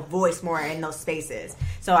to have a voice more in those spaces.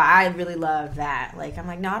 So I really love that. Like I'm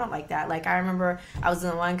like, no, I don't like that. Like I remember I was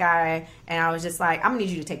in one guy and I was just like, I'm gonna need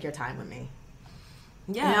you to take your time with me.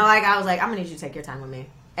 Yeah. You know, like I was like, I'm gonna need you to take your time with me.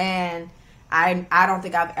 And I don't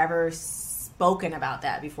think I've ever spoken about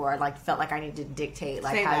that before. I like felt like I needed to dictate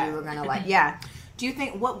like how you were gonna like Do you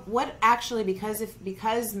think what actually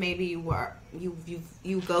because maybe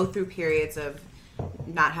you go through periods of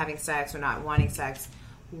not having sex or not wanting sex,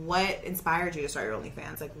 what inspired you to start your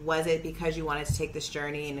OnlyFans? Like, was it because you wanted to take this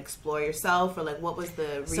journey and explore yourself, or like, what was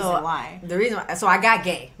the reason why? The reason why, so I got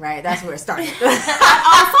gay, right? That's where it started. I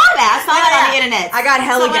saw that on the internet. I got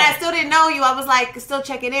hella gay. So when I still didn't know you, I was like still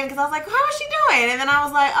checking in because I was like, how is she doing? And then I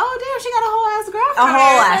was like, oh damn, she got a whole ass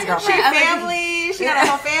girlfriend. She family. She got a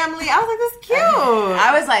whole family. I was like, this is cute.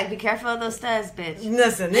 I was like, be careful of those studs, bitch.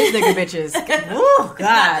 Listen, these nigga bitches. Oh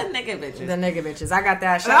God, the nigga bitches. The nigga bitches. I got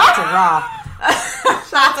that. Shout out to Raw.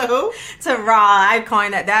 Shout out to who? To Raw. I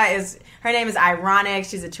coined that. That is, her name is Ironic.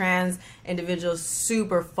 She's a trans individual,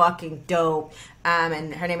 super fucking dope.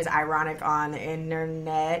 And her name is Ironic on the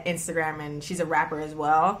internet, Instagram, and she's a rapper as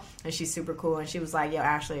well. And she's super cool. And she was like, yo,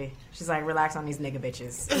 Ashley, she's like, relax on these nigga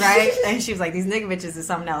bitches, right? And she was like, these nigga bitches is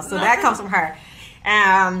something else. So that comes from her.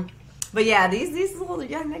 But yeah, these little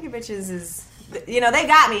young nigga bitches is, you know, they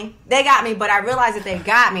got me. But I realized that they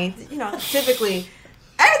got me. You know, typically,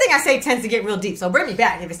 everything I say tends to get real deep, so bring me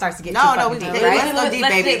back if it starts to get too deep, right? Let's go deep,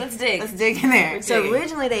 baby. Let's dig. Let's dig in there. So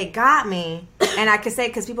originally they got me, and I could say,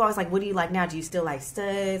 because people always like, what do you like now? Do you still like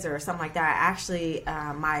studs or something like that? Actually,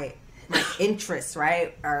 my interests,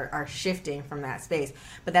 right, are shifting from that space,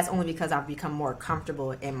 but that's only because I've become more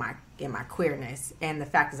comfortable in my queerness, and the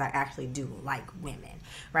fact is I actually do like women,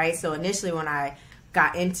 right? So initially when I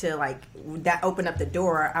got into like that, opened up the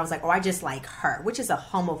door, I was like, oh, I just like her, which is a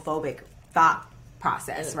homophobic thought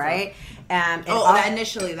process, right?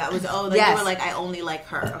 Initially that was yes. You were like, I only like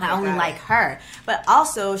her. Okay, I only like her, but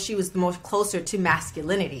also she was the most closer to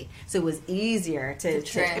masculinity, so it was easier to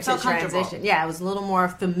transition. Yeah, it was a little more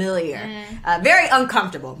familiar, very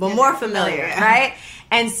uncomfortable, but more familiar, right?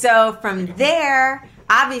 And so from there,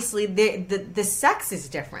 obviously, the sex is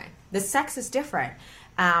different. The sex is different.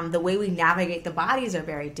 The way we navigate the bodies are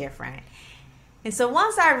very different. And so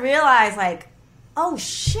once I realized, like, oh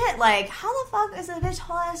shit, like, how the fuck is a bitch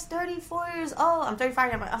whole ass 34 years old? I'm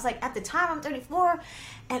 35 now. I was like, at the time I'm 34,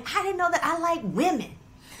 and I didn't know that I like women.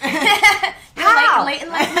 How? Like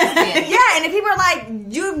lesbian. Yeah, and if people are like,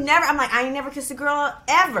 I ain't never kissed a girl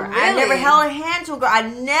ever. Really? I never held a hand to a girl. I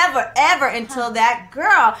never, ever until that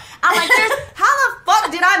girl. I'm like, how the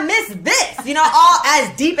fuck did I miss this? You know, all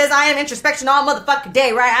as deep as I am introspection all motherfucking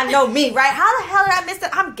day, right? I know me, right? How the hell did I miss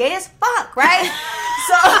that? I'm gay as fuck, right?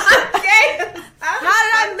 So, okay. How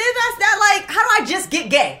did I miss that? Like, how do I just get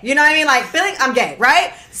gay? You know what I mean? Like, feeling I'm gay,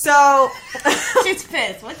 right? So, She's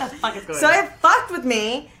pissed. What the fuck is going so on? it fucked with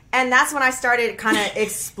me, and that's when I started kind of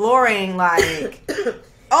exploring, like,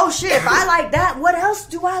 oh shit, if I like that, what else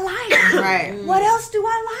do I like? Right. What else do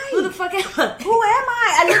I like? Who the fuck am I? Who am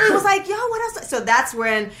I? I literally was like, yo, what else? So that's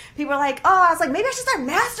when people were like, oh, I was like, maybe I should start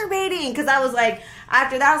masturbating. Because I was like,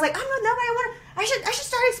 after that, I was like, I'm not nobody. I should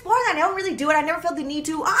start exploring that. I don't really do it. I never felt the need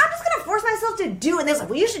to. I'm just going to force myself to do it. And they was like,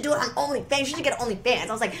 well, you should do it on OnlyFans. You should get OnlyFans.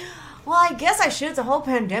 I was like, well, I guess I should. It's a whole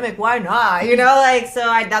pandemic. Why not? You know, like, so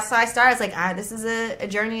that's how I started. It's like, this is a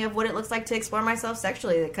journey of what it looks like to explore myself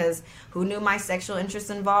sexually, because who knew my sexual interests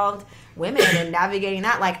involved women and navigating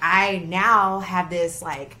that? Like, I now have this,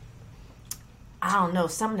 like, I don't know,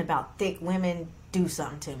 something about thick women do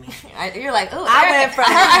something to me. You're like, ooh, I Erica. went from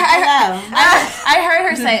I heard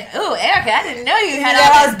her say, ooh, Erica, I didn't know you had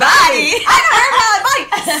all Erica's this body. I heard about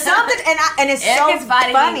body. Something, and it's Erica's so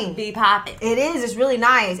body funny. be popping. It is. It's really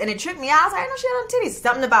nice, and it tripped me out. I was like, I know she had on titties.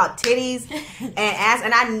 Something about titties and ass,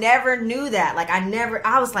 and I never knew that. Like,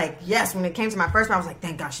 I was like, yes. When it came to my first one, I was like,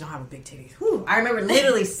 thank God she don't have a big titties. Whew. I remember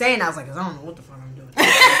literally saying, I was like, 'cause I don't know what the fuck I'm doing.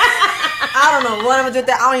 I don't know what I'm gonna do with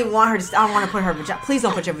that. I don't even want her to. I don't want to put her vagina. Please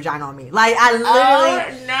don't put your vagina on me. Like, I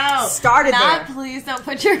literally started there. Please don't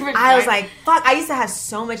put your vagina. I was like, fuck. I used to have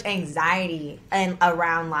so much anxiety and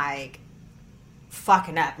around like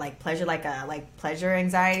fucking up, like pleasure, like pleasure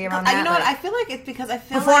anxiety around that. You know like, what? I feel like it's because I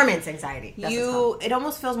feel performance like anxiety. That's what it's called. it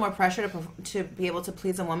almost feels more pressure to be able to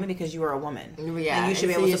please a woman because you are a woman. Yeah, and you should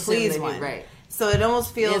be so able you to please assume that one. you- right. So it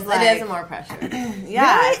almost feels like it is more pressure.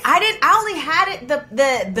 yeah. Really? I only had it.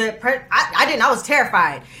 I didn't. I was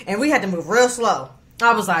terrified, and we had to move real slow.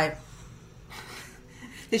 I was like,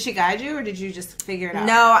 Did she guide you, or did you just figure it out?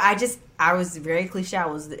 no. I was very cliche. I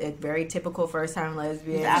was a very typical first time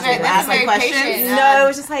lesbian. That's Very- ask like very questions. patient. No, it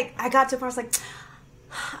was just like I got to a point. I was like,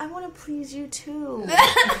 I want to please you too.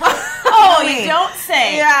 Oh, you don't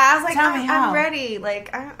say. Yeah, I was like, Tell me how. I'm ready.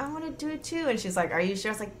 Like, I want to do it too. And she's like, are you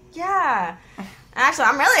sure? I was like, yeah. Actually,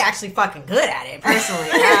 I'm really actually fucking good at it, personally.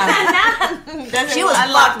 She was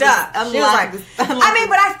fucked up. She was like, I mean,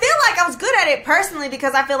 but I feel like I was good at it personally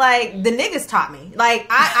because I feel like the niggas taught me. Like,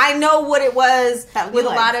 I know what it was That with you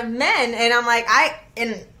a like. lot of men. And I'm like,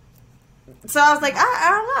 so I was like, I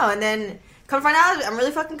don't know. And then come to find out, I'm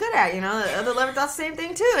really fucking good at it. You know, the other lover thought the same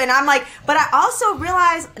thing too. And I'm like, but I also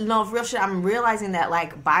realized, no, real shit, I'm realizing that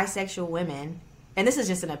like bisexual women, and this is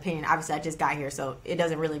just an opinion. Obviously, I just got here, so it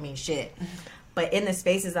doesn't really mean shit. But in the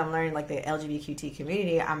spaces I'm learning, like the LGBTQ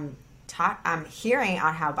community, I'm hearing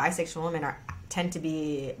on how bisexual women tend to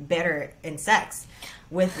be better in sex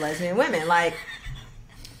with lesbian women. Like,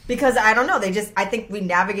 because I don't know, I think we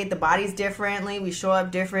navigate the bodies differently, we show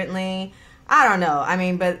up differently. I don't know. I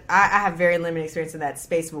mean, but I have very limited experience in that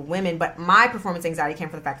space with women. But my performance anxiety came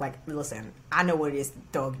from the fact, like, listen, I know what it is to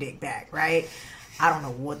throw a dick back, right? I don't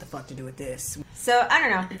know what the fuck to do with this. So, I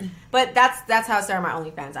don't know. But that's how I started my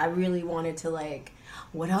OnlyFans. I really wanted to, like,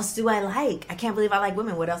 what else do I like? I can't believe I like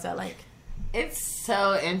women. What else do I like? It's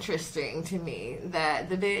so interesting to me that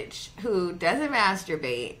the bitch who doesn't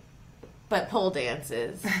masturbate but pole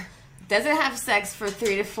dances, doesn't have sex for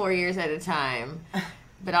 3 to 4 years at a time,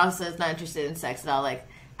 but also is not interested in sex at all. Like,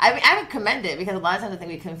 I mean, I would commend it because a lot of times I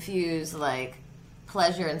think we confuse like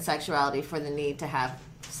pleasure and sexuality for the need to have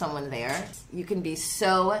someone there. You can be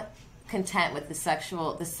so content with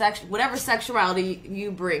whatever sexuality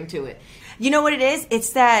you bring to it. You know what it is?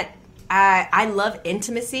 It's that I love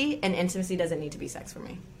intimacy, and intimacy doesn't need to be sex for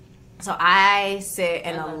me. So I sit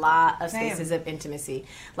in a lot of spaces of intimacy,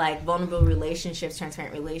 like vulnerable relationships,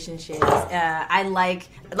 transparent relationships. I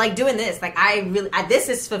like doing this. Like this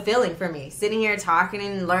is fulfilling for me. Sitting here talking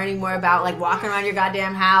and learning more about like walking around your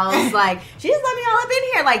goddamn house. Like, she just let me all up in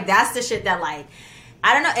here. Like, that's the shit that like,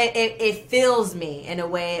 I don't know. It fills me in a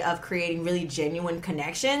way of creating really genuine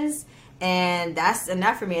connections. And that's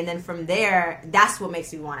enough for me. And then from there, that's what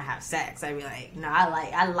makes me want to have sex. I'd be like, no,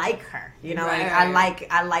 I like her. You know, Right.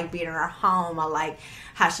 I like being in her home. I like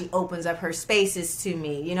how she opens up her spaces to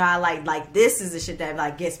me. You know, I like this is the shit that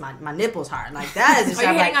like gets my nipples hard. Like, that is the shit.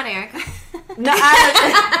 Are you I'm hitting like, on Erica? no,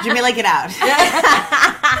 I, Jamila, get out.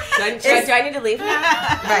 do I need to leave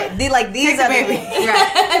now? right. These are baby.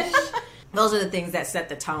 right. Those are the things that set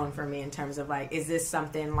the tone for me in terms of like, is this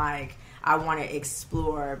something like I want to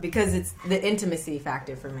explore, because it's the intimacy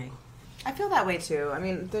factor for me. I feel that way too. I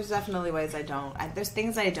mean, there's definitely ways I don't. There's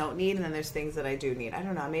things I don't need, and then there's things that I do need. I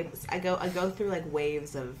don't know. Maybe I go through like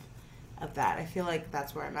waves of that. I feel like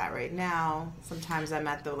that's where I'm at right now. Sometimes I'm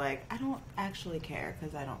at the like I don't actually care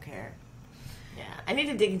because I don't care. Yeah, I need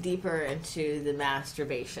to dig deeper into the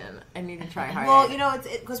masturbation. I need to try harder. Well, you know, it's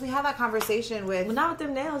because we have that conversation with. Well, not with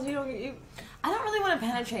them nails. You I don't really want to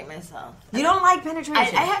penetrate myself. You don't like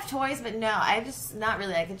penetration. I have toys, but no, I just not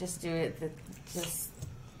really. I could just do it. Just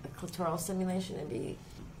a clitoral stimulation and be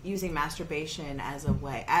using masturbation as a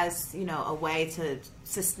way, a way to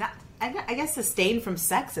I guess sustain from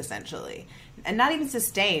sex essentially, and not even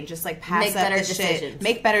sustain, just like pass make up better the decisions. shit,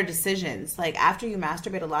 make better decisions. Like after you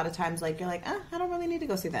masturbate, a lot of times, like you're like, I don't really need to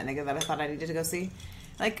go see that nigga that I thought I needed to go see.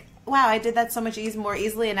 Like, wow, I did that so much more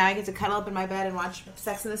easily, and now I get to cuddle up in my bed and watch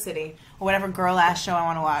Sex in the City or whatever girl ass show I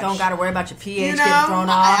want to watch. Don't got to worry about your pH know? getting thrown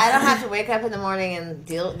off. I don't have to wake up in the morning and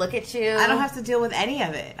look at you. I don't have to deal with any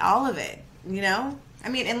of it, all of it. You know, I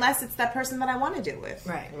mean, unless it's that person that I want to deal with.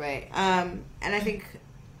 Right. And I think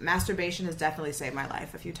masturbation has definitely saved my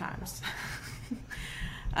life a few times.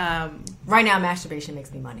 Right now, masturbation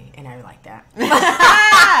makes me money, and I like that.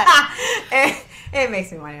 it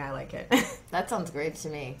makes me money. I like it. That sounds great to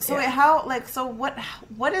me. So wait,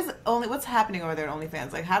 what's happening over there at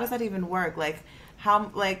OnlyFans? Like, how does that even work? Like,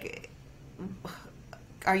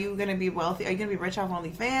 are you going to be wealthy? Are you going to be rich off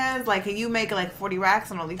OnlyFans? Like, can you make like 40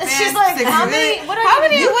 racks on OnlyFans? She's like, how many? What are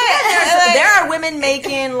you doing? There are women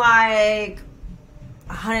making like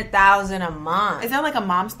 100,000 a month. Is there like a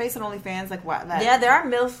mom space on OnlyFans? Like what? Yeah, there are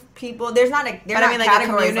MILF people. There's not a. But I mean, like a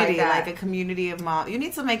community, like a community of mom. You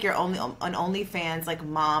need to make your an OnlyFans like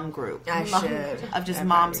mom group. I should of just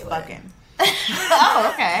moms fucking.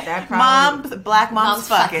 Oh, okay. That probably, black moms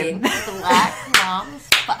fucking. Black moms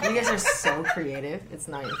fucking. You guys are so creative. It's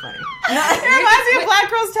not even funny. It reminds me of Black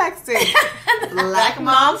girls texting. Black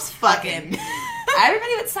moms fucking.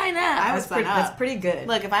 Everybody would sign up. I would sign up. That's pretty good.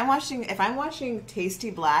 Look, if I'm watching Tasty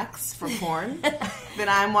Blacks for porn, then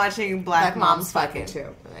I'm watching Black moms fucking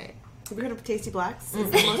too. Right. Have you heard of Tasty Blacks?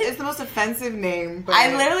 It's the most offensive name. But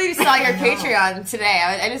I literally saw your Patreon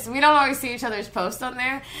today. We don't always see each other's posts on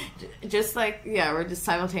there. Just like, we're just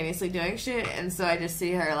simultaneously doing shit. And so I just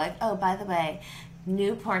see her like, oh, by the way,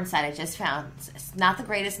 new porn site I just found. It's not the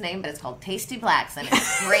greatest name, but it's called Tasty Blacks, and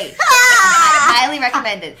it's great. Highly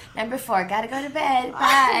recommended. Number 4, gotta go to bed.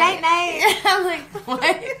 Bye. Night. I'm like,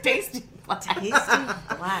 what? Tasty Blacks. Tasty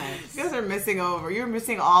Blacks. You guys are missing over. You're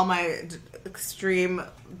missing all my extreme,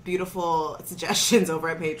 beautiful suggestions over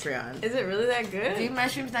at Patreon. Is it really that good? Do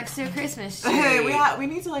mushrooms next to a Christmas tree. Hey, we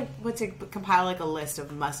need to compile like a list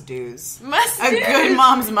of must-dos. Must-dos. A good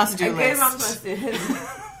mom's must-do list. Good mom's must-do.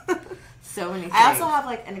 So many things. I also have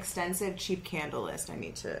like an extensive cheap candle list I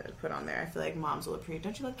need to put on there. I feel like moms will appreciate.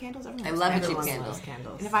 Don't you love candles? Everyone I loves love candles. a cheap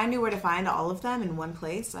candle. And if I knew where to find all of them in one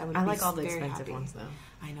place, I would. I be like all the very expensive happy. ones though.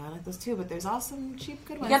 I know, I like those too, but there's also some cheap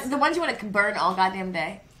good ones. You got the ones you want to burn all goddamn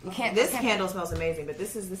day. You can't. This candle smells amazing, but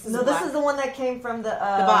this is No, this is the one that came from the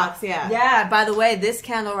box. Yeah. Yeah. By the way, this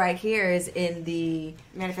candle right here is in the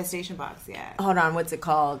manifestation box. Yeah. Hold on, what's it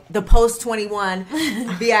called? The Post 21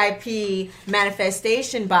 VIP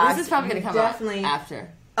manifestation box. This is probably going to come out after.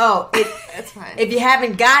 Oh, that's fine. If you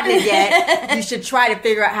haven't gotten it yet, you should try to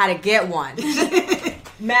figure out how to get one.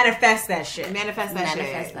 Manifest that shit. Manifest that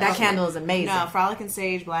shit. That candle is amazing. No, Frolic and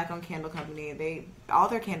Sage, Black-owned candle company. All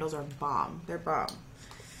their candles are bomb. They're bomb.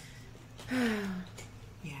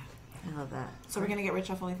 Yeah, I love that. So we're gonna get rich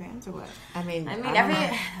off OnlyFans or what? I mean,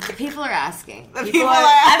 the people are asking.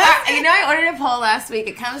 I ordered a poll last week.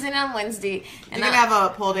 It comes in on Wednesday. And you're gonna have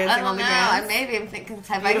a pole dancing OnlyFans? OnlyFans? Maybe I'm thinking.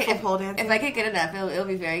 Pole dancing. If I get good enough, it'll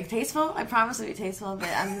be very tasteful. I promise it'll be tasteful, but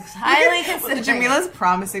I'm highly considering. Jamila's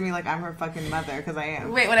promising me like I'm her fucking mother because I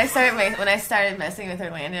am. Wait, when I started messing with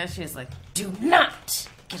Orlando, she was like, "Do not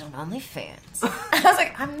get on OnlyFans." I was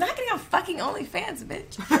like, "I'm not getting on fucking OnlyFans,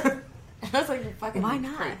 bitch." I was like, "Fucking why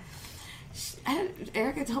not?"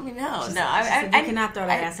 Erica told me no. You cannot throw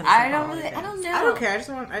that ass in the I don't know. I don't care. I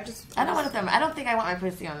don't want to throw. I don't think I want my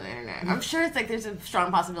pussy on the internet. I'm sure it's like there's a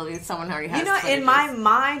strong possibility that someone already has. You know, in my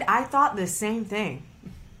mind, I thought the same thing.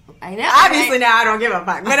 I know. Obviously, now I don't give a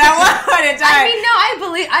fuck. But at one point in time, I mean, no, I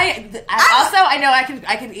believe. I know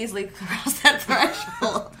I can easily cross that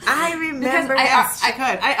threshold. I remember.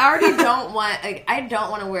 I already don't want. Like, I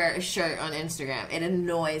don't want to wear a shirt on Instagram. It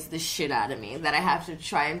annoys the shit out of me that I have to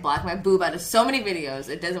try and block my boob out of so many videos.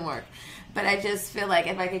 It doesn't work. But I just feel like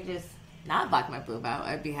if I could just not block my boob out,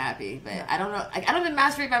 I'd be happy. But I don't know. I don't even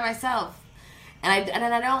masturbate by myself. And I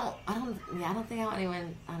don't think I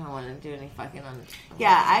don't want to do any fucking on.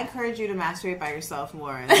 Yeah, I encourage you to masturbate by yourself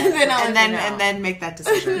more, and Then then make that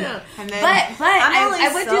decision. And then, but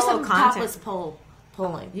I would do solo some content. topless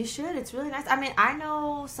polling. You should. It's really nice. I mean, I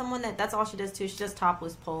know someone that's all she does too. She does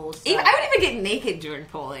topless polls. So. Even, I would even get naked during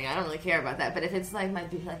polling. I don't really care about that. But if it's like my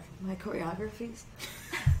choreographies,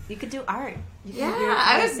 You could do art. You yeah, could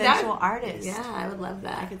be a sensual artist. Yeah, I would love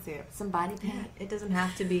that. I could see it. Some body paint. It doesn't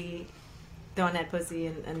have to be throwing that pussy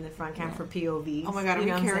in the front cam for POVs. Oh my god, are You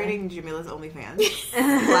we know what I'm curating Jamila's OnlyFans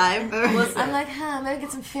live? I'm like, maybe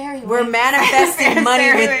get some fairy. We're wings. manifesting money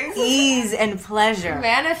Fairy with wings. ease and pleasure.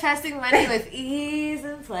 Manifesting money with ease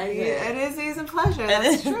and pleasure. Yeah, it is ease and pleasure.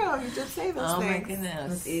 That's true. You just say those Oh my things. goodness.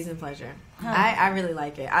 With ease and pleasure. I really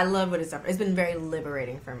like it. I love what it's done. It's been very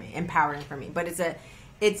liberating for me, empowering for me. But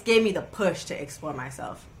it's gave me the push to explore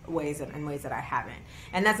myself in ways that I haven't.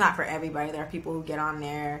 And that's not for everybody. There are people who get on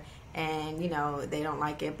there and they don't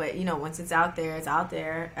like it. But once it's out there, it's out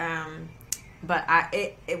there. But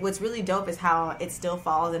what's really dope is how it still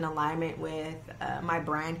falls in alignment with my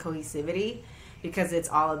brand Cohesivity, because it's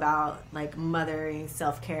all about like mothering,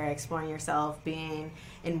 self-care, exploring yourself, being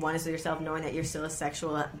in oneness with yourself, knowing that you're still a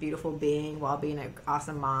sexual, beautiful being while being an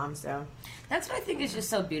awesome mom. So that's what I think is just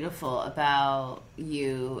so beautiful about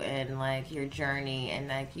you and like your journey, and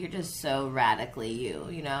like you're just so radically you,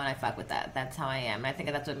 and I fuck with that. That's how I am. I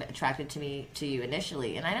think that's what attracted to you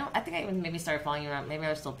initially. And I think I even maybe started following you around. Maybe I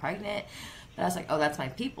was still pregnant. But I was like, oh, that's my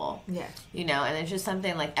people. Yeah. And it's just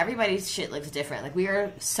something like everybody's shit looks different. Like we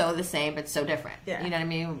are so the same, but so different. Yeah. You know what I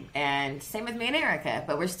mean? And same with me and Erica,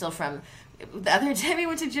 but we're still from. The other day we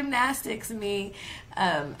went to gymnastics, me,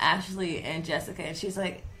 Ashley, and Jessica, and she's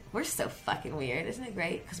like, we're so fucking weird. Isn't it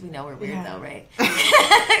great? Because we know we're weird though, right?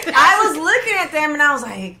 I was looking at them and I was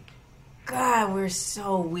like, God, we're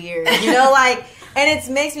so weird. And it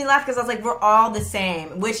makes me laugh because I was like, we're all the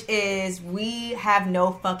same, which is we have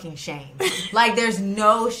no fucking shame. Like, there's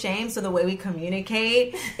no shame, so the way we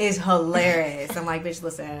communicate is hilarious. I'm like, bitch,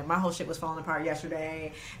 listen, my whole shit was falling apart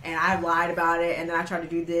yesterday, and I lied about it, and then I tried to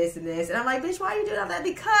do this and this, and I'm like, bitch, why are you doing all that?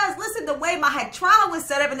 Because, listen, the way my trauma was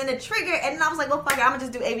set up, and then the trigger, and then I was like, well, fuck it, I'm gonna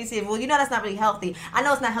just do ABC. Well, that's not really healthy. I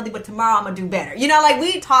know it's not healthy, but tomorrow I'm gonna do better.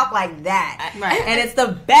 We talk like that. Right. And it's the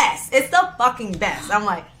best. It's the fucking best. I'm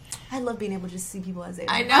like, I love being able to just see people as they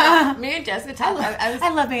are. I know. Me and Jessica talk.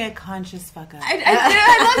 I love being a conscious fuck up. I do.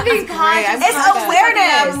 I love being conscious. It's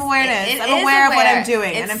awareness. I'm awareness. It I'm is aware of what I'm aware.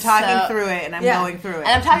 doing, and I'm talking through it, and I'm going through it. And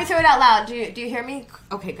I'm talking through it out loud. Do you hear me?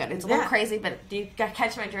 Okay, good. It's a little Yeah. crazy, but do you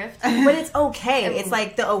catch my drift? But it's okay. It's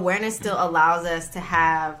like the awareness still allows us to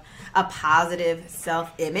have a positive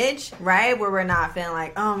self-image, right? Where we're not feeling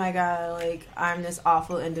like, oh my God, like I'm this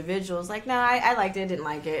awful individual. It's like, no, I liked it, didn't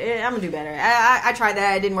like it. I'm gonna do better. I tried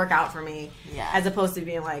that, it didn't work out for me. Yeah. As opposed to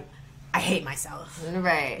being like, I hate myself.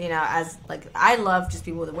 Right. As like, I love just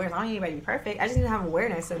people with awareness. I don't need anybody to be perfect. I just need to have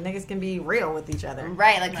awareness so niggas can be real with each other.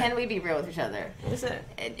 Right. Like, can we be real with each other? That's it.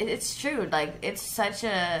 It's true. Like, it's such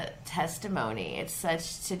a testimony. It's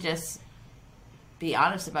such to just be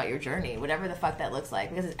honest about your journey, whatever the fuck that looks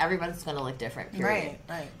like, because everyone's going to look different, period.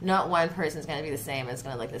 Right. Not one person's going to be the same, it's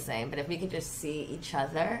going to look the same, but if we could just see each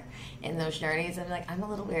other in those journeys, and be like, I'm a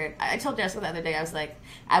little weird. I told Jessica the other day, I was like,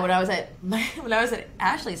 when I was at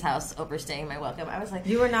Ashley's house overstaying my welcome, I was like,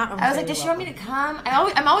 You were not I was like, does she want me to come?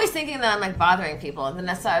 I'm always thinking that I'm like bothering people, and then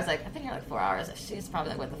that's why I was like, I've been here like 4 hours. She's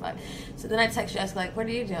probably like, what the fuck? So then I text Jessica like, what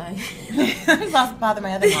are you doing? Bother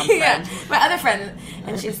my other mom friend. Yeah, my other friend,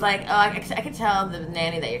 and she's like, oh, I could tell the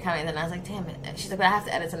nanny that you're coming. Then I was like, damn it. And she's like, but I have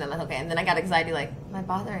to edit something. I'm like, okay. And then I got anxiety, like, am I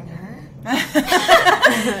bothering her?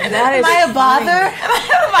 That is Am I a bother?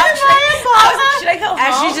 Should I go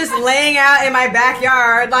As home? she's just laying out in my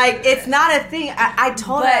backyard, like, it's not a thing. I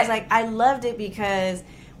told her, I was like, I loved it because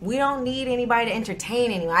we don't need anybody to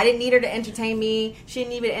entertain anyone. I didn't need her to entertain me. She didn't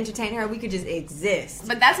need me to entertain her. We could just exist.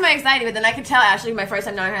 But that's my anxiety. But then I could tell Ashley, my first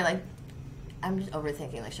time knowing her, like, I'm just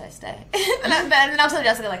overthinking, like, should I stay? and then I'll tell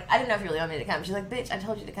Jessica, like, I didn't know if you really want me to come. She's like, bitch, I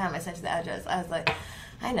told you to come. I sent you the address. I was like,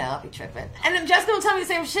 I know, I'll be tripping. And then Jessica will tell me the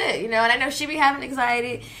same shit, and I know she be having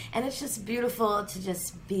anxiety. And it's just beautiful to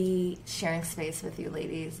just be sharing space with you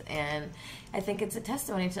ladies. And I think it's a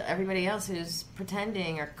testimony to everybody else who's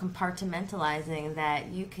pretending or compartmentalizing that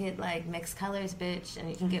you could, like, mix colors, bitch, and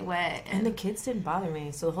you can get wet. And the kids didn't bother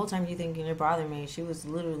me. So the whole time you thinking you're bothering me, she was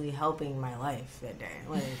literally helping my life that day.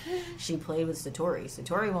 Like, she played with Satori.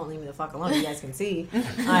 Satori won't leave me the fuck alone, you guys can see.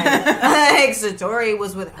 Like Satori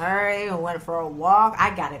was with her and went for a walk.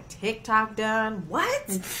 I got a TikTok done.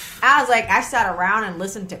 What? I was like, I sat around and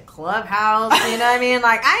listened to Clubhouse. You know what I mean?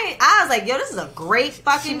 Like, I was like, yo, this is a great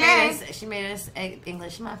fucking day. She made us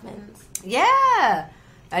English muffins. Yeah.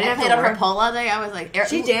 I played on her pole all day. I was like,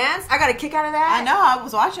 she danced. I got a kick out of that. I know. I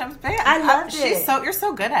was watching. I loved it. You're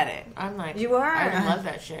so good at it. I'm like, you are. I love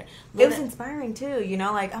that shit. It was inspiring too, you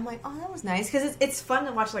know. Like I'm like, oh, that was nice because it's fun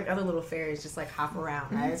to watch like other little fairies just like hop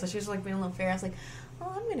around, right? So she was like being a little fairy. I was like,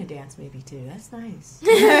 oh, I'm gonna dance maybe too. That's nice.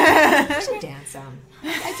 I should dance some.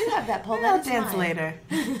 I do have that pole. I'll dance later.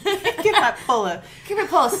 Give my puller. Give me a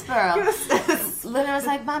pole, Sparrow. Luna was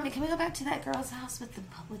like, Mommy, can we go back to that girl's house with the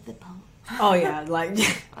pole? Oh yeah, like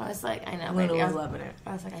I was like, I know. Luna was loving it.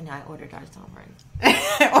 I was like, I know. I ordered ours. Don't worry.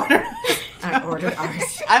 I ordered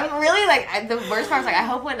ours. I'm really like the worst part is like I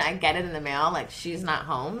hope when I get it in the mail, like she's not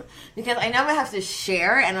home because I know I'm gonna have to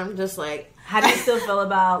share, and I'm just like. How do you still feel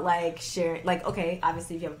about like sharing? Like, okay,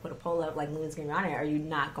 obviously, if you ever put a poll up, like Luna's gonna be on it, are you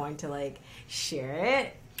not going to like share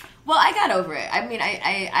it? Well, I got over it. I mean, I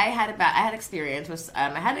had experience with I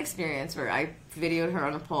had an experience where I videoed her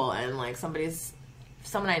on a poll, and like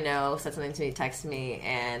someone I know said something to me, texted me,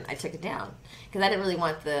 and I took it down because I didn't really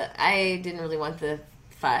want the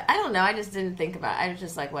fight. I don't know. I just didn't think about it. I was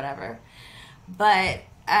just like, whatever. But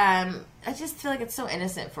I just feel like it's so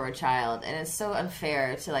innocent for a child, and it's so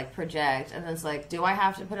unfair to like project. And it's like, do I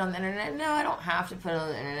have to put it on the internet? No, I don't have to put it on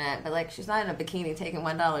the internet. But like, she's not in a bikini taking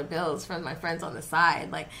 $1 bills from my friends on the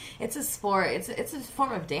side. Like, it's a sport. It's a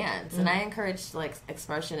form of dance, and I encourage like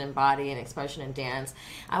expression in body and expression in dance.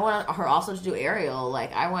 I want her also to do aerial.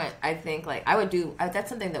 Like, I think like I would do. That's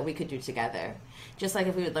something that we could do together. Just like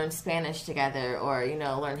if we would learn Spanish together or, you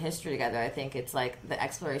know, learn history together, I think it's like the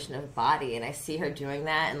exploration of body. And I see her doing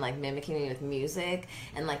that and like mimicking me with music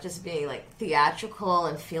and like just being like theatrical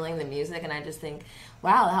and feeling the music. And I just think,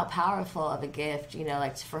 wow, how powerful of a gift, you know,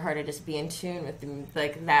 like for her to just be in tune with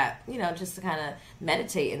like that, you know, just to kind of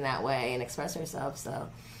meditate in that way and express herself. So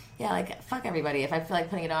yeah, like fuck everybody. If I feel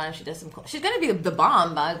like putting it on and she does some cool, she's going to be the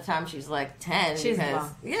bomb by the time she's like 10. She's the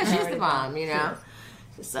bomb. Yeah, she's the bomb, you know.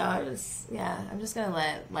 So I'm just gonna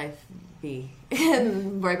let life be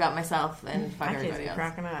and worry about myself and fuck everybody else.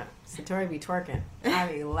 Cracking up. Satori be twerking. I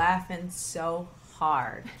be laughing so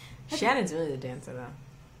hard. Shannon's really the dancer though.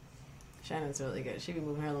 Shannon's really good. She be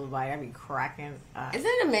moving her little body. I be cracking up. Isn't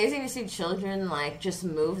it amazing to see children like just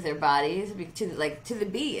move their bodies to the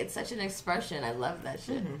beat? It's such an expression. I love that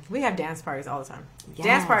shit. Mm-hmm. We have dance parties all the time. Yes.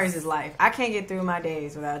 Dance parties is life. I can't get through my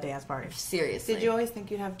days without dance parties. Seriously. Did you always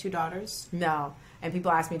think you'd have 2 daughters? No. And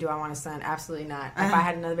people ask me, do I want a son? Absolutely not. If I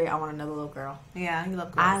had another baby, I want another little girl. Yeah, you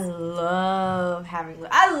love girls. I love having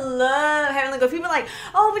little girls. People are like,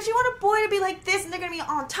 oh, but you want a boy to be like this, and they're going to be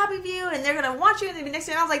on top of you, and they're going to want you, and they'll be next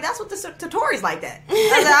to you. And I was like, that's what the Satori's like that. I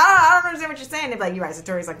was like, I don't understand what you're saying. They're like, you're right,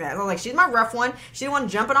 Satori's like that. So I was like, she's my rough one. She's the one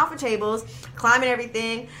jumping off of tables, climbing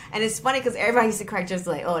everything. And it's funny because everybody used to crack just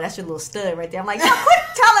like, oh, that's your little stud right there. I'm like, no, quit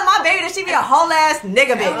telling my baby that she be a whole ass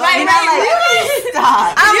nigga bitch. Right, you know, like,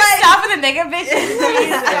 stop. I'm You like, stop with the nigga bitch.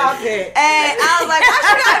 Stop it. And I was like, why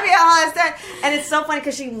she gotta be a whole ass stud? And it's so funny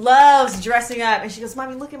because she loves dressing up. And she goes,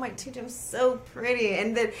 Mommy, look at my tutu. I'm so pretty.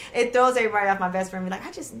 And then it throws everybody off. My best friend be like,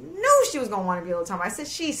 I just knew she was going to want to be a little taller. I said,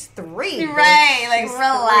 she's 3. Right. Like, she's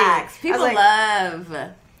relax. 3. People like, love.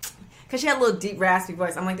 Because she had a little deep, raspy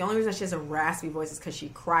voice. I'm like, the only reason she has a raspy voice is because she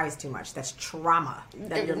cries too much. That's trauma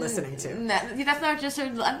that you're listening to. No, that's not just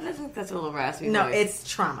her. I think that's a little raspy. No, voice.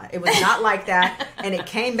 it's trauma. It was not like that. And it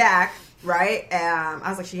came back, right? I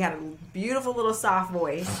was like, she had a beautiful little soft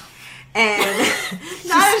voice. And she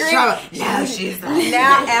screamed. No, she's not.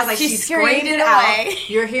 Now, as like she screamed it it out, away.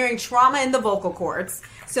 You're hearing trauma in the vocal cords.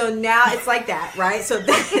 So now it's like that, right? So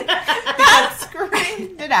then,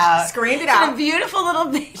 Screamed it out. Screamed it She's out. a beautiful little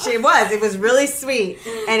bitch. It was really sweet,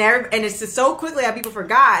 and it's just so quickly that people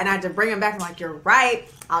forgot, and I had to bring them back. I'm like, you're right.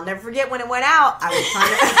 I'll never forget when it went out. I was trying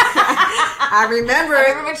to. I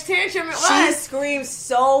remember which tantrum it She was. screamed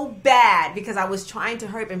so bad because I was trying to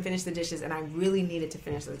hurry up and finish the dishes, and I really needed to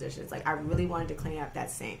finish those dishes. Like I really wanted to clean up that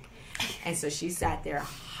sink. And so she sat there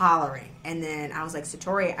hollering. And then I was like,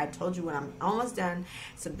 Satori, I told you when I'm almost done.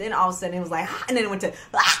 So then all of a sudden it was like, and then it went to,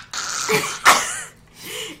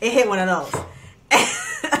 it hit one of those.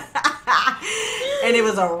 And it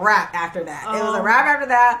was a wrap after that. It was a wrap after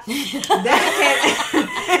that. Then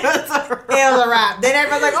it was a wrap. Then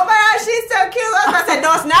everybody's like, oh my gosh, she's so cute. I said,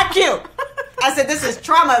 no, it's not cute. I said, this is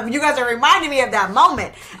trauma. You guys are reminding me of that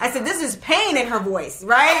moment. I said, this is pain in her voice,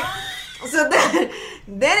 right? So then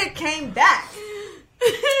it came back.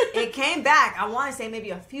 It came back, I want to say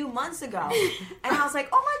maybe a few months ago. And I was like,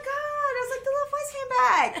 oh my God. I was like, the little voice came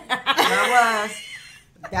back. There I was,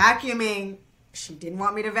 vacuuming. She didn't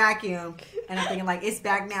want me to vacuum. And I'm thinking, like, it's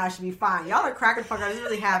back now. It should be fine. Y'all are cracking the fuck up. This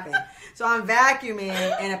really happened. So I'm vacuuming,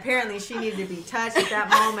 and apparently she needed to be touched at that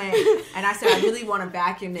moment. And I said, I really want to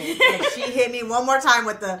vacuum this. And she hit me one more time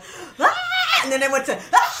with the, and then it went to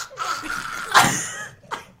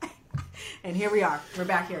and here we are. We're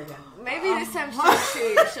back here again. Maybe this time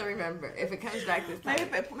she'll remember if it comes back this time.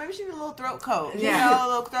 Maybe she needs a little throat coat. Yeah. You know, a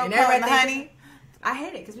little throat And coat and everybody- honey. I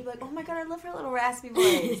hate it because people are like, oh my god, I love her little raspy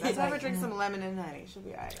voice. Let's have her drink some lemon and honey. She'll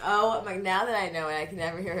be alright. Oh my! Now that I know it, I can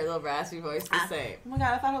never hear her little raspy voice the same. Oh my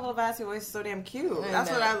god, I thought her little raspy voice was so damn cute. I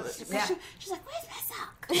That's know. what I. Yeah. She's like, where's my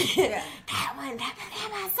sock? Yeah. That one, that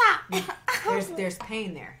my sock. There's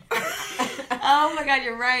pain there. Oh my god,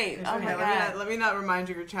 you're right. Oh my god. Let me not remind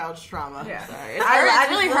you of your child's trauma. Yeah. Sorry. It's, I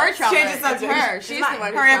it's really just her trauma. change the It's subject. her. She's the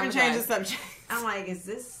one. Hurry up and change the subject. I'm like, is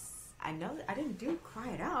this? I know that I didn't do cry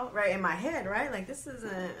it out right in my head, right? Like this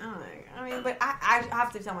isn't. I mean, but I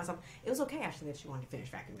have to tell myself it was okay actually that she wanted to finish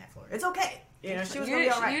vacuuming that floor. It's okay, you know. She was gonna be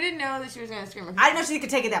all right. You didn't know that she was gonna scream. I didn't know she could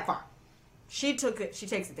take it that far. She took it. She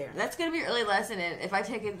takes it there. That's gonna be an early lesson in if I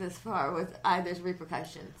take it this far with there's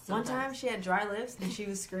repercussions. One sometimes. time she had dry lips and she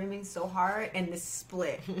was screaming so hard and this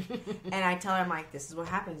split. And I tell her, I'm like, this is what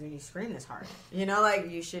happens when you scream this hard. You know, like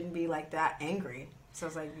you shouldn't be like that angry. So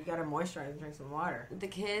it's like you gotta moisturize and drink some water. The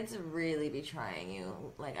kids really be trying you.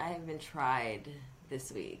 Like I have been tried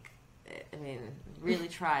this week. I mean, really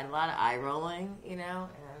tried. A lot of eye rolling, you know,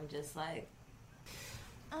 and I'm just like.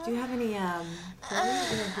 Do you have any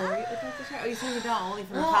inappropriate with that child? Oh, you saying you don't only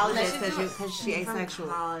from Well, college let's because she From asexual.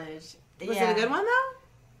 college. Was it a good one though?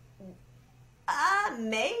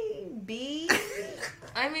 Maybe.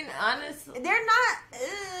 I mean, honestly, They're not.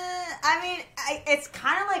 I mean, it's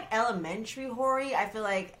kind of like elementary hoary. I feel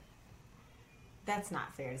like that's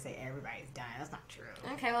not fair to say everybody's dying. That's not true.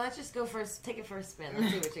 okay. Well, let's just go first. Take it for a spin.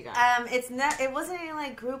 Let's see what you got. It's not. It wasn't any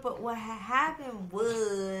like group, but what happened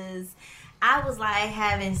was I was like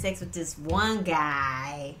having sex with this one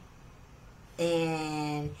guy,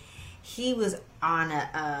 and he was on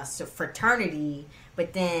a fraternity.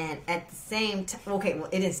 But then at the same time, okay, well,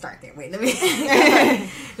 it didn't start there. Wait, let me let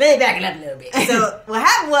me back it up a little bit. So what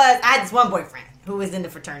happened was I had this one boyfriend who was in the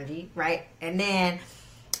fraternity, right? And then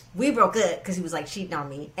we broke up because he was like cheating on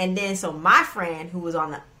me. And then so my friend who was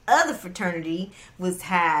on the other fraternity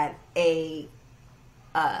had a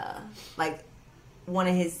like one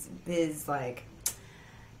of his like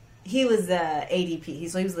he was ADP.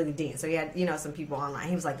 So he was like a dean. So he had some people online.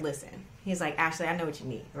 He was like, listen, he's like, Ashley, I know what you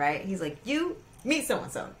need, right? He's like, you meet so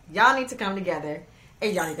and so. Y'all need to come together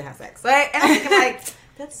and y'all need to have sex, right? And I'm thinking like,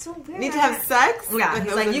 that's so weird. Need to have sex? Yeah, Like,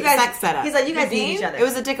 he's it like was you a guys. sex setup. He's like you guys The need dean? each other. It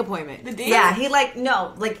was a dick appointment. The dean? Yeah, he like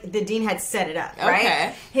no, like the dean had set it up, right?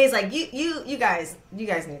 Okay. He's like you guys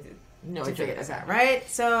need No, to it's figure okay. this out, right?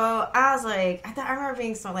 So I was like, I remember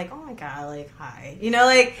being so like, oh my god, like hi,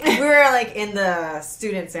 like we were like in the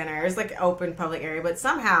student center, it was like an open public area, but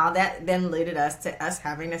somehow that then led us to us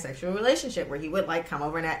having a sexual relationship where he would like come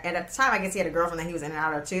over and at the time I guess he had a girlfriend that he was in and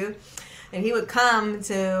out of too, and he would come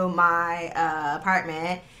to my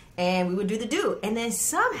apartment. And we would do the do. And then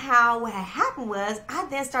somehow what had happened was I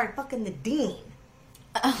then started fucking the dean.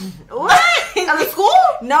 What? At the school?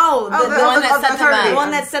 No. the one that set them up. The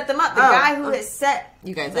one that set them up. The guy who had set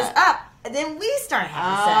You guys this up. up. And then we started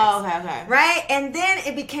having Oh, sex. okay. Right? And then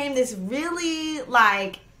it became this really,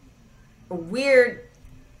 like, weird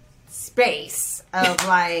space of,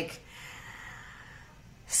 like,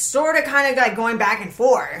 sort of kind of like going back and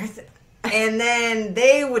forth. And then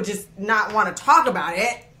they would just not want to talk about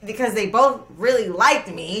it because they both really liked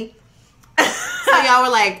me. So y'all were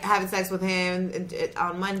like having sex with him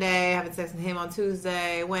on Monday, having sex with him on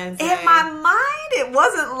Tuesday, Wednesday. In my mind, it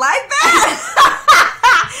wasn't like that.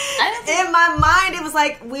 In my mind, it was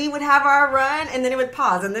like we would have our run, and then it would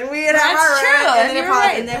pause, and then we would have That's our true. run, and then it You're paused,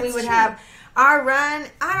 right. and then we That's would true. have our run.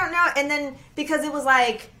 I don't know, and then because it was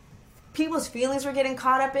like people's feelings were getting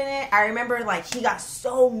caught up in it. I remember like he got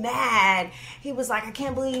so mad. He was like, "I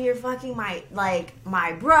can't believe you're fucking my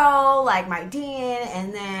bro, like my dean,"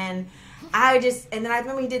 and then. I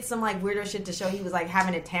remember he did some like weirdo shit to show he was like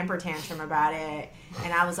having a temper tantrum about it,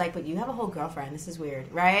 and I was like, "But you have a whole girlfriend. This is weird,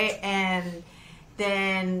 right?" And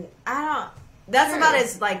then that's about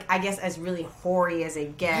as like I guess as really hoary as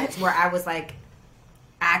it gets, where I was like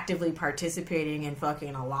actively participating in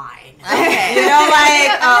fucking a line. Okay. You know,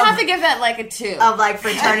 like I have to give that like a 2. of like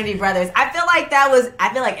fraternity brothers. I feel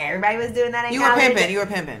like everybody was doing that. In You were college. pimping. You were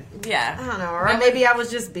pimping. Yeah. I don't know, or maybe I was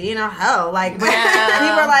just being a hoe. Like, but Yeah.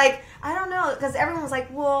 people were like, I don't know, because everyone was like,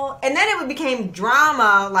 well, and then it became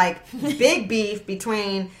drama, like big beef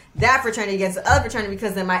between that fraternity against the other fraternity,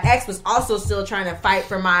 because then my ex was also still trying to fight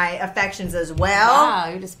for my affections as well. Wow,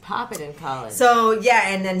 you just pop it in college. So yeah,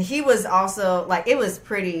 and then he was also like, it was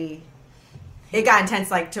pretty. It got intense,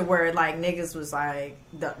 like to where like niggas was like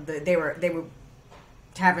they were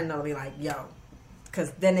having to be like, yo, because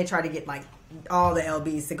then they tried to get like all the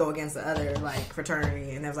LBs to go against the other like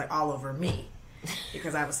fraternity, and it was like all over me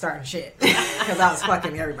because I was starting shit because I was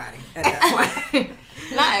fucking everybody at that point.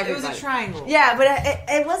 Not It everybody. was a triangle. Yeah, but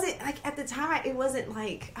it wasn't like at the time. It wasn't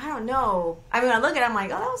like I don't know. I mean, I look at it, I'm like,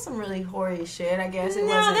 oh, that was some really hoary shit. I guess it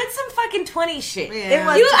No, wasn't. that's some fucking 20 shit. Yeah. It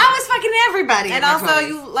was. I was fucking everybody. And in my also, 20s.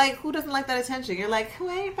 you like, who doesn't like that attention? You're like, who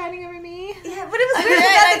ain't fighting over me? Yeah, but it was weird. Yeah,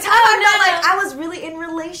 At the time, I felt no. like I was really in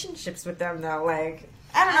relationships with them, though. Like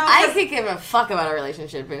I don't know. I 'cause- could give a fuck about a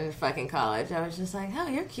relationship in fucking college. I was just like, oh,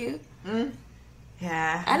 you're cute.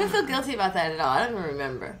 yeah. I didn't feel guilty about that at all. I don't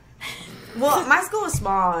remember. Well, my school was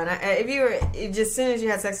small, and if as soon as you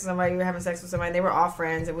had sex with somebody, you were having sex with somebody, they were all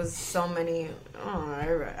friends. It was so many. Oh,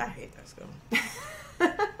 I hate that school.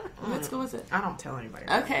 What school was it? I don't tell anybody.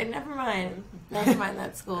 Okay, never mind. Never mind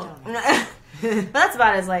that school. But that's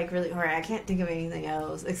about as like really horrible. I can't think of anything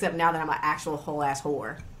else except now that I'm an actual whole ass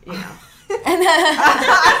whore. You know. Way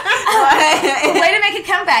to make a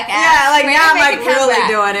comeback, Ash. Yeah, like Way now to I'm make like a comeback.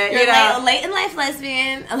 really doing it. You're You know. a late in life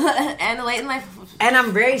lesbian and a late in life. And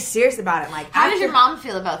I'm very serious about it. Like, How does your mom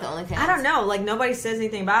feel about the OnlyFans? I don't know. Like nobody says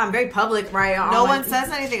anything about it. I'm very public, right? No one says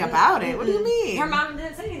anything about it. What do you mean? Her mom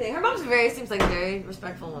didn't say anything. Her mom's seems like a very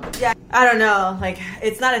respectful woman. Yeah, I don't know. Like,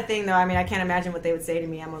 it's not a thing though. I mean, I can't imagine what they would say to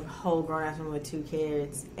me. I'm a whole grown ass woman with 2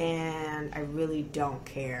 kids, and I really don't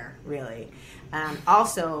care, really.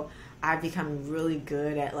 Also, I've become really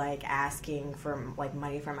good at like asking for like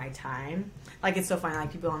money for my time. Like, it's so funny.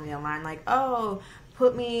 Like people on the online, like, oh,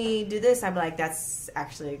 do this. I'd be like, that's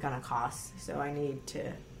actually gonna cost. So you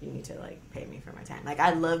need to like pay me for my time. Like,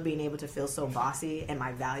 I love being able to feel so bossy and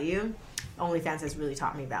my value. OnlyFans has really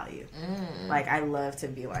taught me value. Like, I love to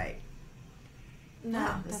be like,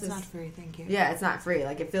 No, this that's is- not free. Thank you. yeah, it's not free.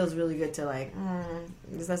 Like, it feels really good to like,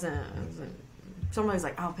 this doesn't. Somebody's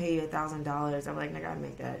like, I'll pay you $1,000. I'm like, I gotta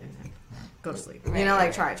make that and go to sleep. Right, you know,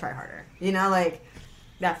 like right. try harder. You know, like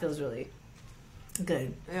that feels really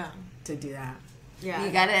good Yeah. to do that. Yeah.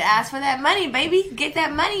 You gotta ask for that money, baby. Get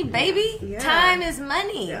that money, baby. Yeah. Time is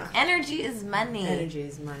money. Yeah. Energy is money. Energy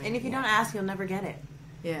is money. And if you don't ask, you'll never get it.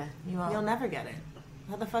 yeah. You won't. You'll never get it.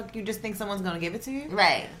 How the fuck you just think someone's gonna give it to you?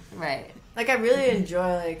 Right, right. Like, I really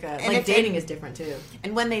enjoy like if- dating is different too.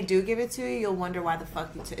 And when they do give it to you, you'll wonder why the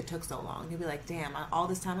fuck it took so long. You'll be like, damn, all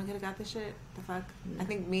this time I could have got this shit. The fuck? I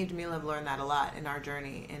think me and Jamila have learned that a lot in our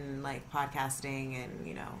journey in like podcasting and,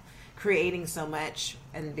 you know, creating so much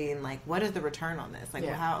and being like, what is the return on this? Like,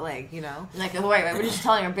 Yeah. how, like, you know? Like, oh, wait, we're just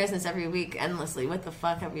telling our business every week endlessly. What the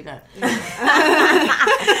fuck have we done?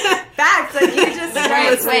 Facts. Like, you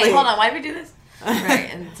just Wait, hold on. Why did we do this? Right,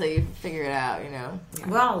 until you figure it out, you know.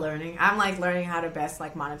 We're all learning. I'm like learning how to best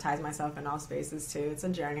like monetize myself in all spaces too. It's a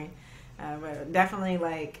journey, but definitely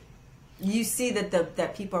like you see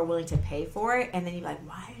that people are willing to pay for it, and then you're like,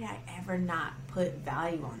 why did I ever not put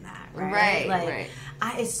value on that? Right, like, right.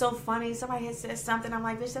 It's so funny. Somebody had said something. I'm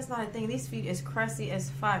like, bitch, that's not a thing. These feet is crusty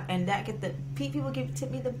as fuck, and that people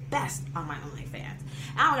tip me the best on my OnlyFans.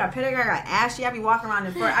 I don't got pedigree, I got ashy. I be walking around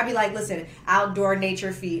in front. I be like, listen, outdoor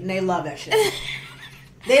nature feet, and they love that shit.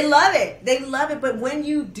 They love it. They love it. But when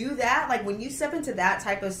you do that, like when you step into that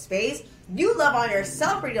type of space, you love on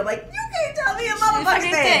yourself pretty good. Like, you can't tell me a motherfucking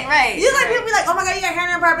fucking thing. thing, right, You like right. people be like, oh my god, you got hair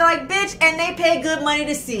in your part. Be like, bitch, and they pay good money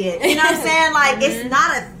to see it. You know what I'm saying? Like, it's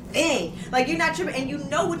not a thing. Like, you're not tripping, and you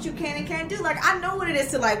know what you can and can't do. Like, I know what it is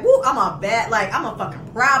to like, woo, I'm a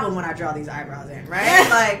fucking problem when I draw these eyebrows in, right?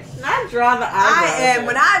 Like, Not draw the I am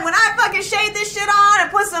when I fucking shade this shit on and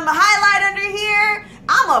put some highlight under here.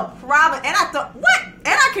 I'm a problem, and I thought what? And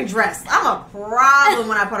I can dress. I'm a problem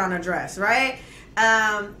when I put on a dress, right?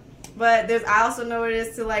 But I also know what it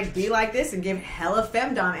is to like be like this and give hella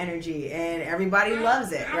femdom energy, and everybody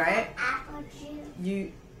loves it, right?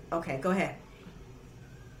 Okay? Go ahead.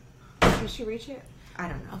 Can she reach it? I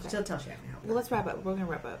don't know. Okay. She'll tell she I can help. Well, let's wrap up. We're gonna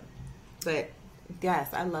wrap up. But yes,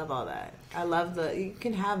 I love all that. I love you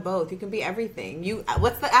can have both. You can be everything.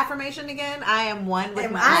 What's the affirmation again? I am one with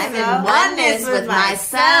I'm myself. in oneness with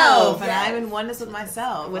myself. And I'm in oneness with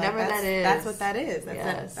myself. Whatever Like, that is. That's what that is. That's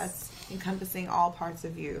Yes. that's encompassing all parts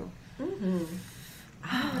of you.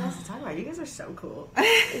 I don't know what else to talk about. You guys are so cool.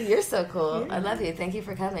 You're so cool. I love you. Thank you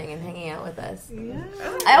for coming and hanging out with us. Yeah.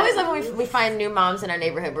 I always love when we find new moms in our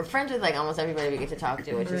neighborhood. We're friends with like almost everybody we get to talk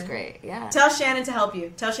to, which is great. Yeah. Tell Shannon to help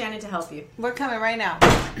you. Tell Shannon to help you. We're coming right now.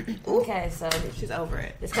 Okay, so She's over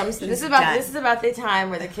it. this is done. about the time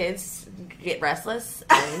where the kids get restless.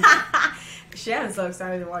 And Shannon's so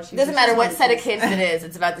excited to watch you. doesn't matter what set of kids it is.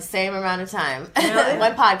 It's about the same amount of time. Really?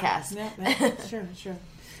 One podcast. Yeah, sure.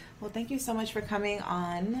 Well, thank you so much for coming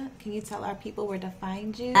on. Can you tell our people where to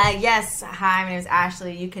find you? Yes. Hi, my name is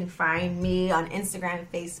Ashley. You can find me on Instagram,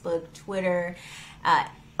 Facebook, Twitter.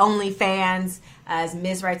 OnlyFans as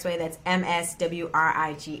Ms. Wright's Way. That's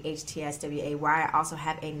MSWRIGHTSWAY. I also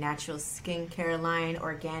have a natural skincare line,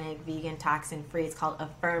 organic, vegan, toxin free. It's called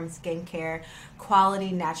Affirm Skincare.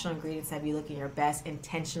 Quality natural ingredients that help you look in your best.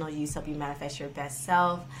 Intentional use help you manifest your best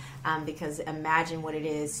self. Because imagine what it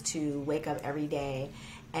is to wake up every day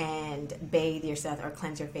and bathe yourself or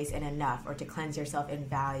cleanse your face in enough, or to cleanse yourself in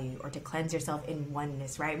value, or to cleanse yourself in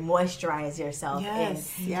oneness, right? Moisturize yourself.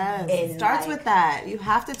 Yes. It starts with that. You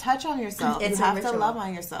have to touch on yourself. You have to love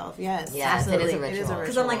on yourself. Yes, absolutely. It is a ritual.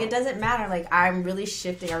 Because I'm like, it doesn't matter. Like, I'm really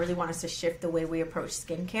shifting. I really want us to shift the way we approach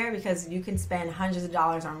skincare, because you can spend hundreds of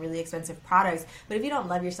dollars on really expensive products, but if you don't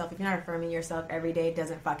love yourself, if you're not affirming yourself every day, it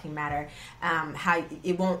doesn't fucking matter. How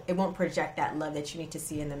it won't project that love that you need to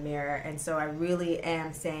see in the mirror. And so I really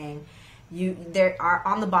am saying, there are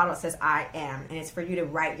on the bottle it says I am, and it's for you to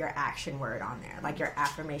write your action word on there, like your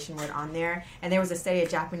affirmation word on there. And there was a study, a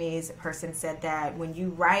Japanese person said that when you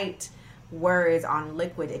write words on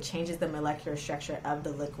liquid, it changes the molecular structure of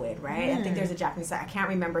the liquid, right? I think there's a Japanese, I can't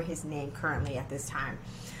remember his name currently at this time.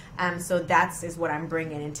 So that's is what I'm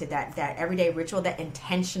bringing into that everyday ritual, that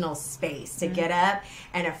intentional space to get up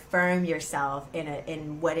and affirm yourself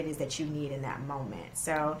in what it is that you need in that moment.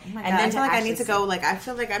 So, and then I feel like I need to go. Like, I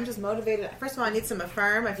feel like I'm just motivated. First of all, I need some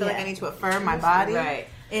affirm. I feel like I need to affirm my body. Right.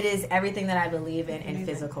 It is everything that I believe in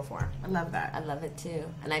physical form. I love that. I love it too,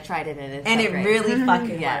 and I tried it, and it really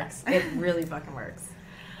fucking works. It really fucking works.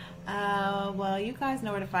 Well, you guys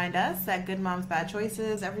know where to find us at Good Moms Bad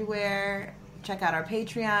Choices everywhere. Check out our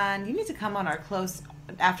Patreon. You need to come on our close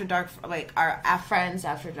after dark, like our friends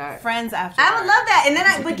after dark. Friends after dark. I would love that. And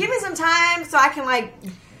then, but give me some time so I can like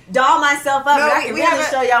doll myself up. No, we have to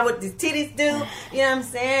show y'all what these titties do. You know what I'm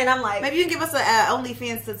saying? I'm like, maybe you can give us a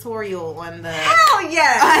OnlyFans tutorial on the. Hell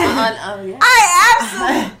yes!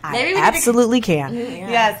 I absolutely can. Yeah.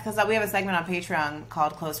 Yes, because we have a segment on Patreon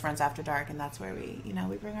called Close Friends After Dark, and that's where we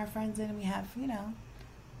bring our friends in, and we have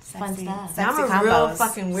fun stuff. I'm a real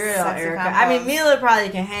fucking weirdo, Erica. I mean, Mila probably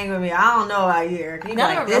can hang with me. I don't know about you, Erica. You know,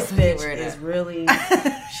 like, this bitch is really,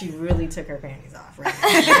 she really took her panties off. Right?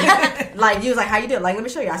 Like, you was like, how you doing? Like, let me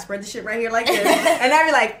show you. I spread the shit right here like this. And I'd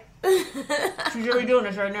be like, she's really doing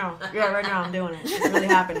this right now. Yeah, right now I'm doing it. It's really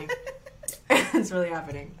happening. It's really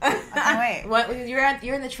happening. Wait.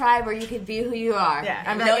 You're in the tribe where you can be who you are. Yeah.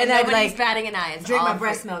 And nobody's like, batting an eye. It's drink my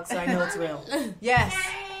breast milk so I know it's real. Yes.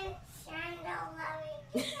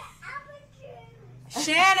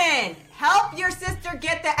 Shannon, help your sister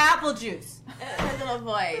get the apple juice. Her little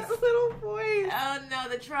voice. Oh no,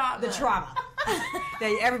 the trauma. The trauma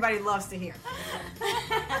that everybody loves to hear.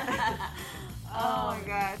 Oh my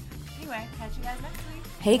god. Anyway, catch you guys next week.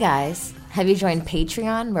 Hey guys, have you joined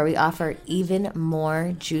Patreon, where we offer even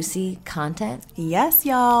more juicy content? Yes,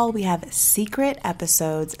 y'all. We have secret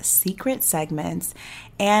episodes, secret segments,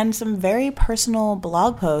 and some very personal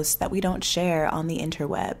blog posts that we don't share on the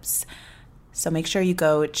interwebs. So make sure you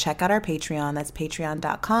go check out our Patreon. That's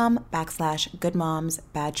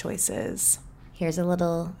patreon.com/goodmomsbadchoices. Here's a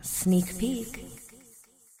little sneak peek.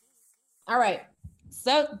 All right.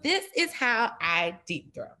 So this is how I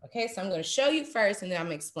deep throw. Okay. So I'm going to show you first, and then I'm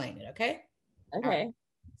going to explain it. Okay. Okay. Right.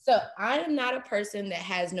 So I am not a person that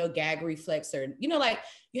has no gag reflex, or, like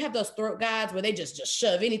you have those throat guides where they just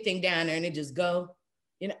shove anything down there and it just go.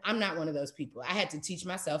 I'm not one of those people. I had to teach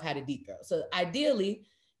myself how to deep throw. So ideally,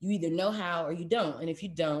 you either know how or you don't. And if you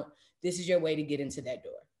don't, this is your way to get into that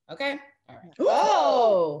door. Okay? All right.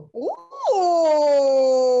 Oh. Ooh.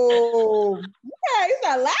 Yeah, it's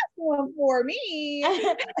that last one for me.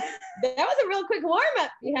 That was a real quick warm-up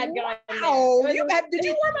you had going. Oh, did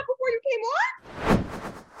you warm up before you came on?